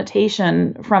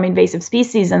connotation from invasive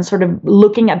species and sort of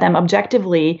looking at them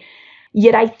objectively.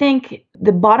 Yet I think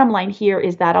the bottom line here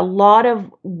is that a lot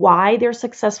of why they're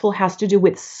successful has to do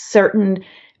with certain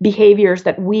behaviors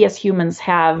that we as humans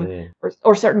have,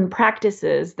 or certain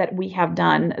practices that we have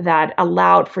done that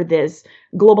allowed for this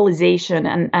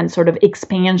globalization and sort of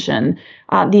expansion.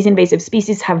 These invasive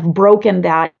species have broken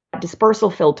that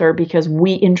dispersal filter because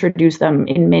we introduced them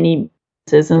in many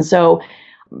places. And so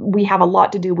we have a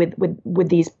lot to do with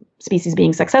these species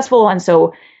being successful. And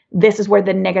so this is where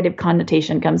the negative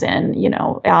connotation comes in.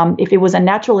 If it was a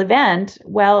natural event,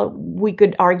 well, we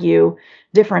could argue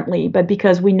differently, but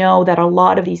because we know that a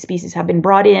lot of these species have been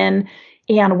brought in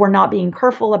and we're not being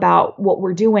careful about what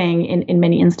we're doing in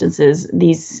many instances,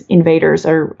 these invaders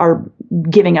are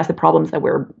giving us the problems that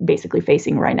we're basically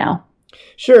facing right now.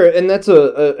 Sure, and that's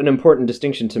an important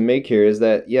distinction to make here is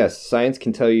that, yes, science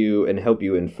can tell you and help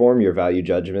you inform your value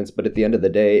judgments, but at the end of the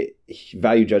day,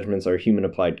 value judgments are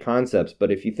human-applied concepts.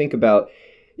 But if you think about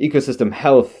ecosystem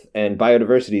health and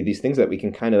biodiversity, these things that we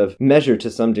can kind of measure to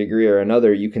some degree or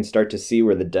another, you can start to see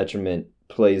where the detriment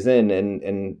plays in.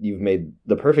 And you've made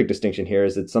the perfect distinction here.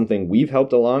 Is it something we've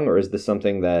helped along, or is this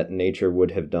something that nature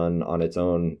would have done on its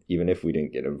own even if we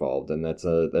didn't get involved? And that's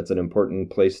an important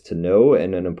place to know,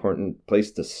 and an important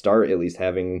place to start at least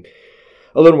having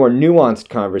a little more nuanced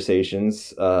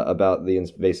conversations about the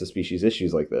invasive species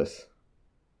issues like this.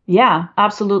 Yeah,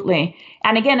 absolutely.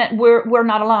 And again, we're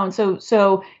not alone.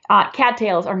 So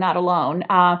cattails are not alone.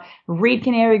 Reed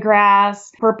canary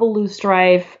grass, purple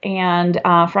loosestrife, and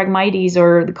Phragmites,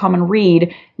 or the common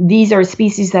reed. These are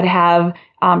species that have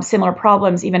similar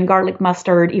problems, even garlic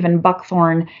mustard, even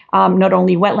buckthorn, not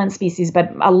only wetland species,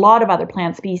 but a lot of other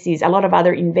plant species, a lot of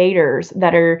other invaders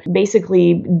that are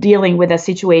basically dealing with a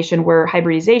situation where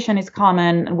hybridization is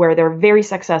common, where they're very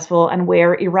successful, and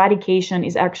where eradication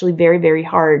is actually very, very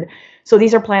hard. So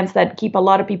these are plants that keep a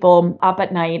lot of people up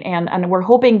at night, and we're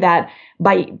hoping that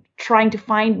by trying to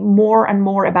find more and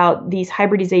more about these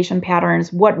hybridization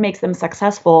patterns, what makes them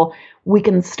successful, we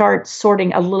can start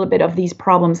sorting a little bit of these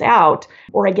problems out.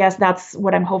 Or I guess that's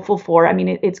what I'm hopeful for. I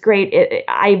mean, it's great.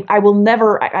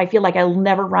 I feel like I'll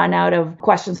never run out of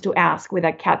questions to ask with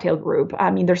a cattail group. I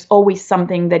mean, there's always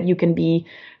something that you can be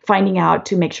finding out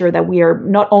to make sure that we are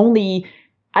not only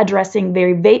addressing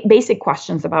very basic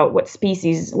questions about what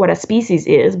a species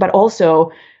is, but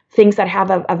also things that have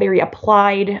a very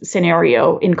applied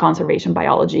scenario in conservation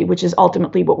biology, which is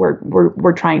ultimately what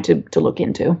we're trying to look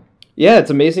into. Yeah, it's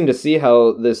amazing to see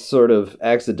how this sort of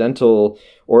accidental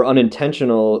or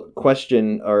unintentional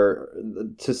question, or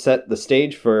to set the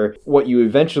stage for what you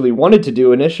eventually wanted to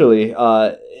do initially,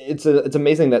 it's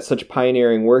amazing that such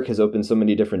pioneering work has opened so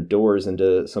many different doors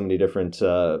into so many different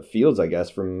fields, I guess,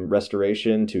 from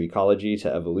restoration to ecology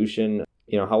to evolution.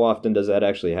 How often does that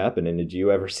actually happen? And did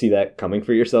you ever see that coming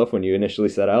for yourself when you initially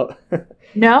set out?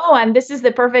 No, and this is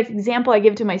the perfect example I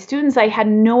give to my students. I had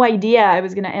no idea I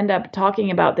was going to end up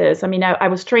talking about this. I mean, I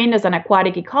was trained as an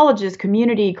aquatic ecologist,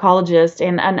 community ecologist,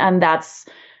 and that's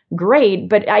great.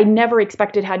 But I never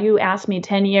expected, had you asked me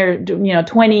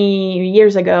 20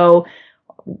 years ago,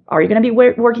 are you going to be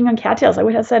working on cattails? I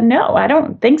would have said, no, I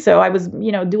don't think so. I was,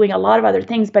 doing a lot of other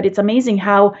things, but it's amazing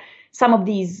how some of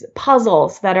these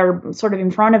puzzles that are sort of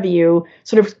in front of you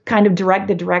sort of kind of direct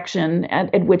the direction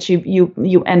at which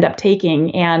you end up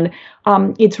taking. And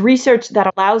it's research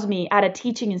that allows me at a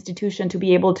teaching institution to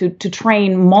be able to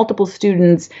train multiple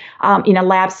students in a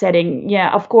lab setting.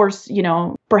 Yeah, of course,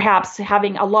 perhaps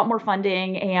having a lot more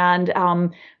funding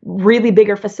and really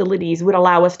bigger facilities would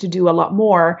allow us to do a lot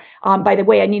more. By the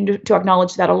way, I need to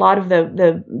acknowledge that a lot of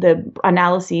the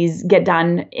analyses get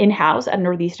done in-house at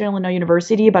Northeastern Illinois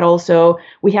University, but also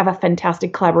we have a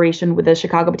fantastic collaboration with the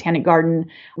Chicago Botanic Garden,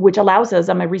 which allows us,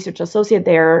 I'm a research associate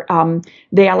there,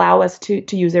 they allow us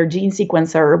to use their gene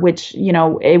sequencer, which,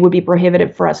 it would be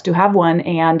prohibitive for us to have one.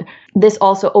 And this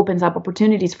also opens up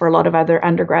opportunities for a lot of other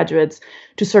undergraduates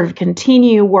to sort of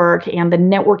continue work, and the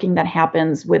networking that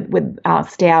happens with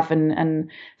staff and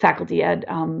faculty at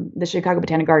the Chicago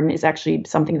Botanic Garden is actually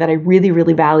something that I really,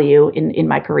 really value in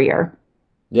my career.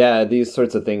 Yeah, these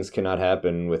sorts of things cannot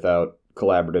happen without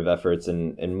collaborative efforts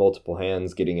and multiple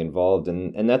hands getting involved.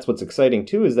 And that's what's exciting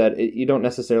too, is that you don't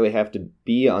necessarily have to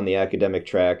be on the academic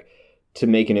track to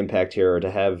make an impact here or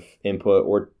to have input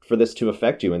or for this to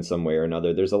affect you in some way or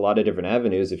another. There's a lot of different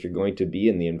avenues if you're going to be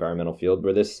in the environmental field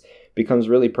where this becomes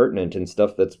really pertinent and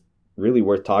stuff that's really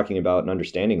worth talking about and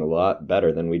understanding a lot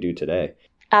better than we do today.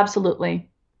 Absolutely.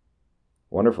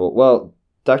 Wonderful. Well,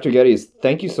 Dr. Geddes,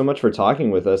 thank you so much for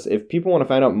talking with us. If people want to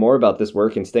find out more about this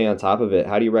work and stay on top of it,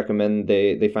 how do you recommend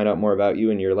they find out more about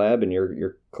you and your lab and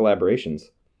your collaborations?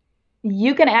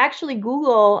 You can actually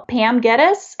Google Pam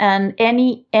Geddes and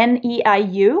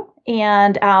Neiu,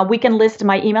 and we can list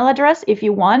my email address if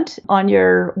you want on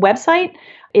your website.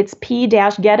 It's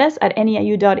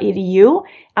p-geddes@neiu.edu,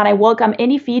 and I welcome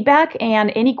any feedback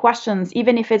and any questions,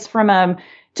 even if it's from a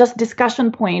just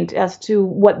discussion point as to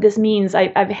what this means.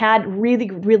 I've had really,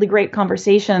 really great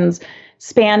conversations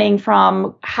spanning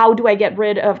from how do I get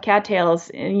rid of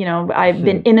cattails? I've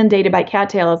been inundated by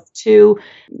cattails to,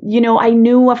 I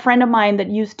knew a friend of mine that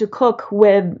used to cook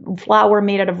with flour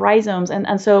made out of rhizomes.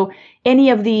 And so any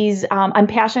of these, I'm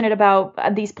passionate about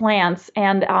these plants,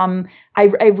 and I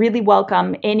really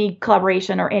welcome any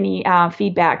collaboration or any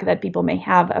feedback that people may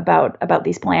have about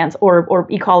these plants or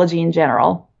ecology in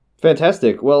general.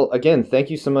 Fantastic. Well, again,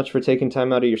 thank you so much for taking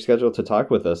time out of your schedule to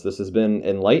talk with us. This has been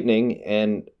enlightening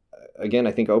and, again,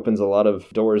 I think opens a lot of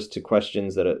doors to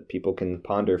questions that people can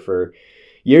ponder for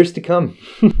years to come.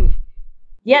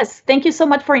 Yes, thank you so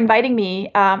much for inviting me.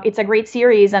 It's a great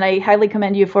series, and I highly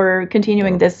commend you for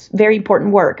continuing this very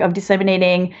important work of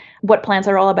disseminating what plants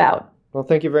are all about. Well,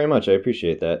 thank you very much. I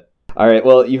appreciate that. All right.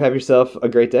 Well, you have yourself a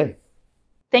great day.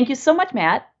 Thank you so much,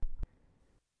 Matt.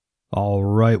 All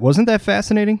right, wasn't that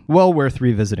fascinating? Well worth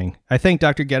revisiting. I thank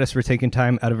Dr. Geddes for taking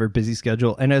time out of her busy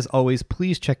schedule, and as always,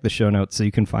 please check the show notes so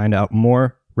you can find out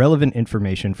more relevant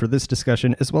information for this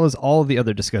discussion, as well as all of the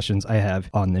other discussions I have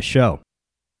on this show.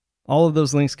 All of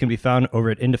those links can be found over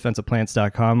at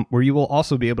indefenseofplants.com, where you will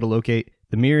also be able to locate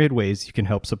the myriad ways you can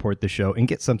help support the show and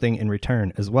get something in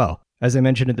return as well. As I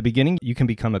mentioned at the beginning, you can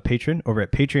become a patron over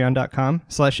at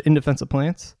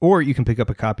patreon.com/indefenseofplants, or you can pick up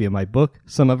a copy of my book,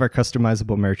 some of our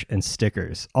customizable merch, and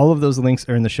stickers. All of those links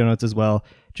are in the show notes as well.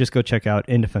 Just go check out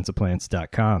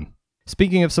indefenseofplants.com.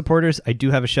 Speaking of supporters, I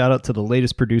do have a shout out to the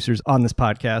latest producers on this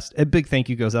podcast. A big thank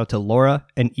you goes out to Laura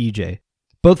and EJ.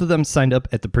 Both of them signed up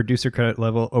at the producer credit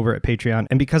level over at Patreon,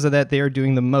 and because of that, they are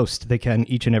doing the most they can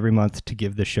each and every month to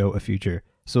give the show a future.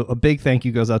 So a big thank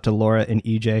you goes out to Laura and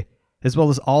EJ, as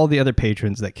well as all the other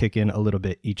patrons that kick in a little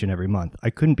bit each and every month. I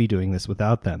couldn't be doing this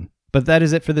without them. But that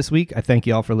is it for this week. I thank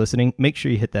you all for listening. Make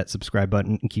sure you hit that subscribe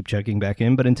button and keep checking back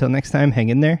in. But until next time, hang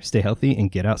in there, stay healthy, and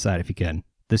get outside if you can.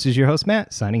 This is your host,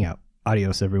 Matt, signing out.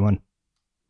 Adios, everyone.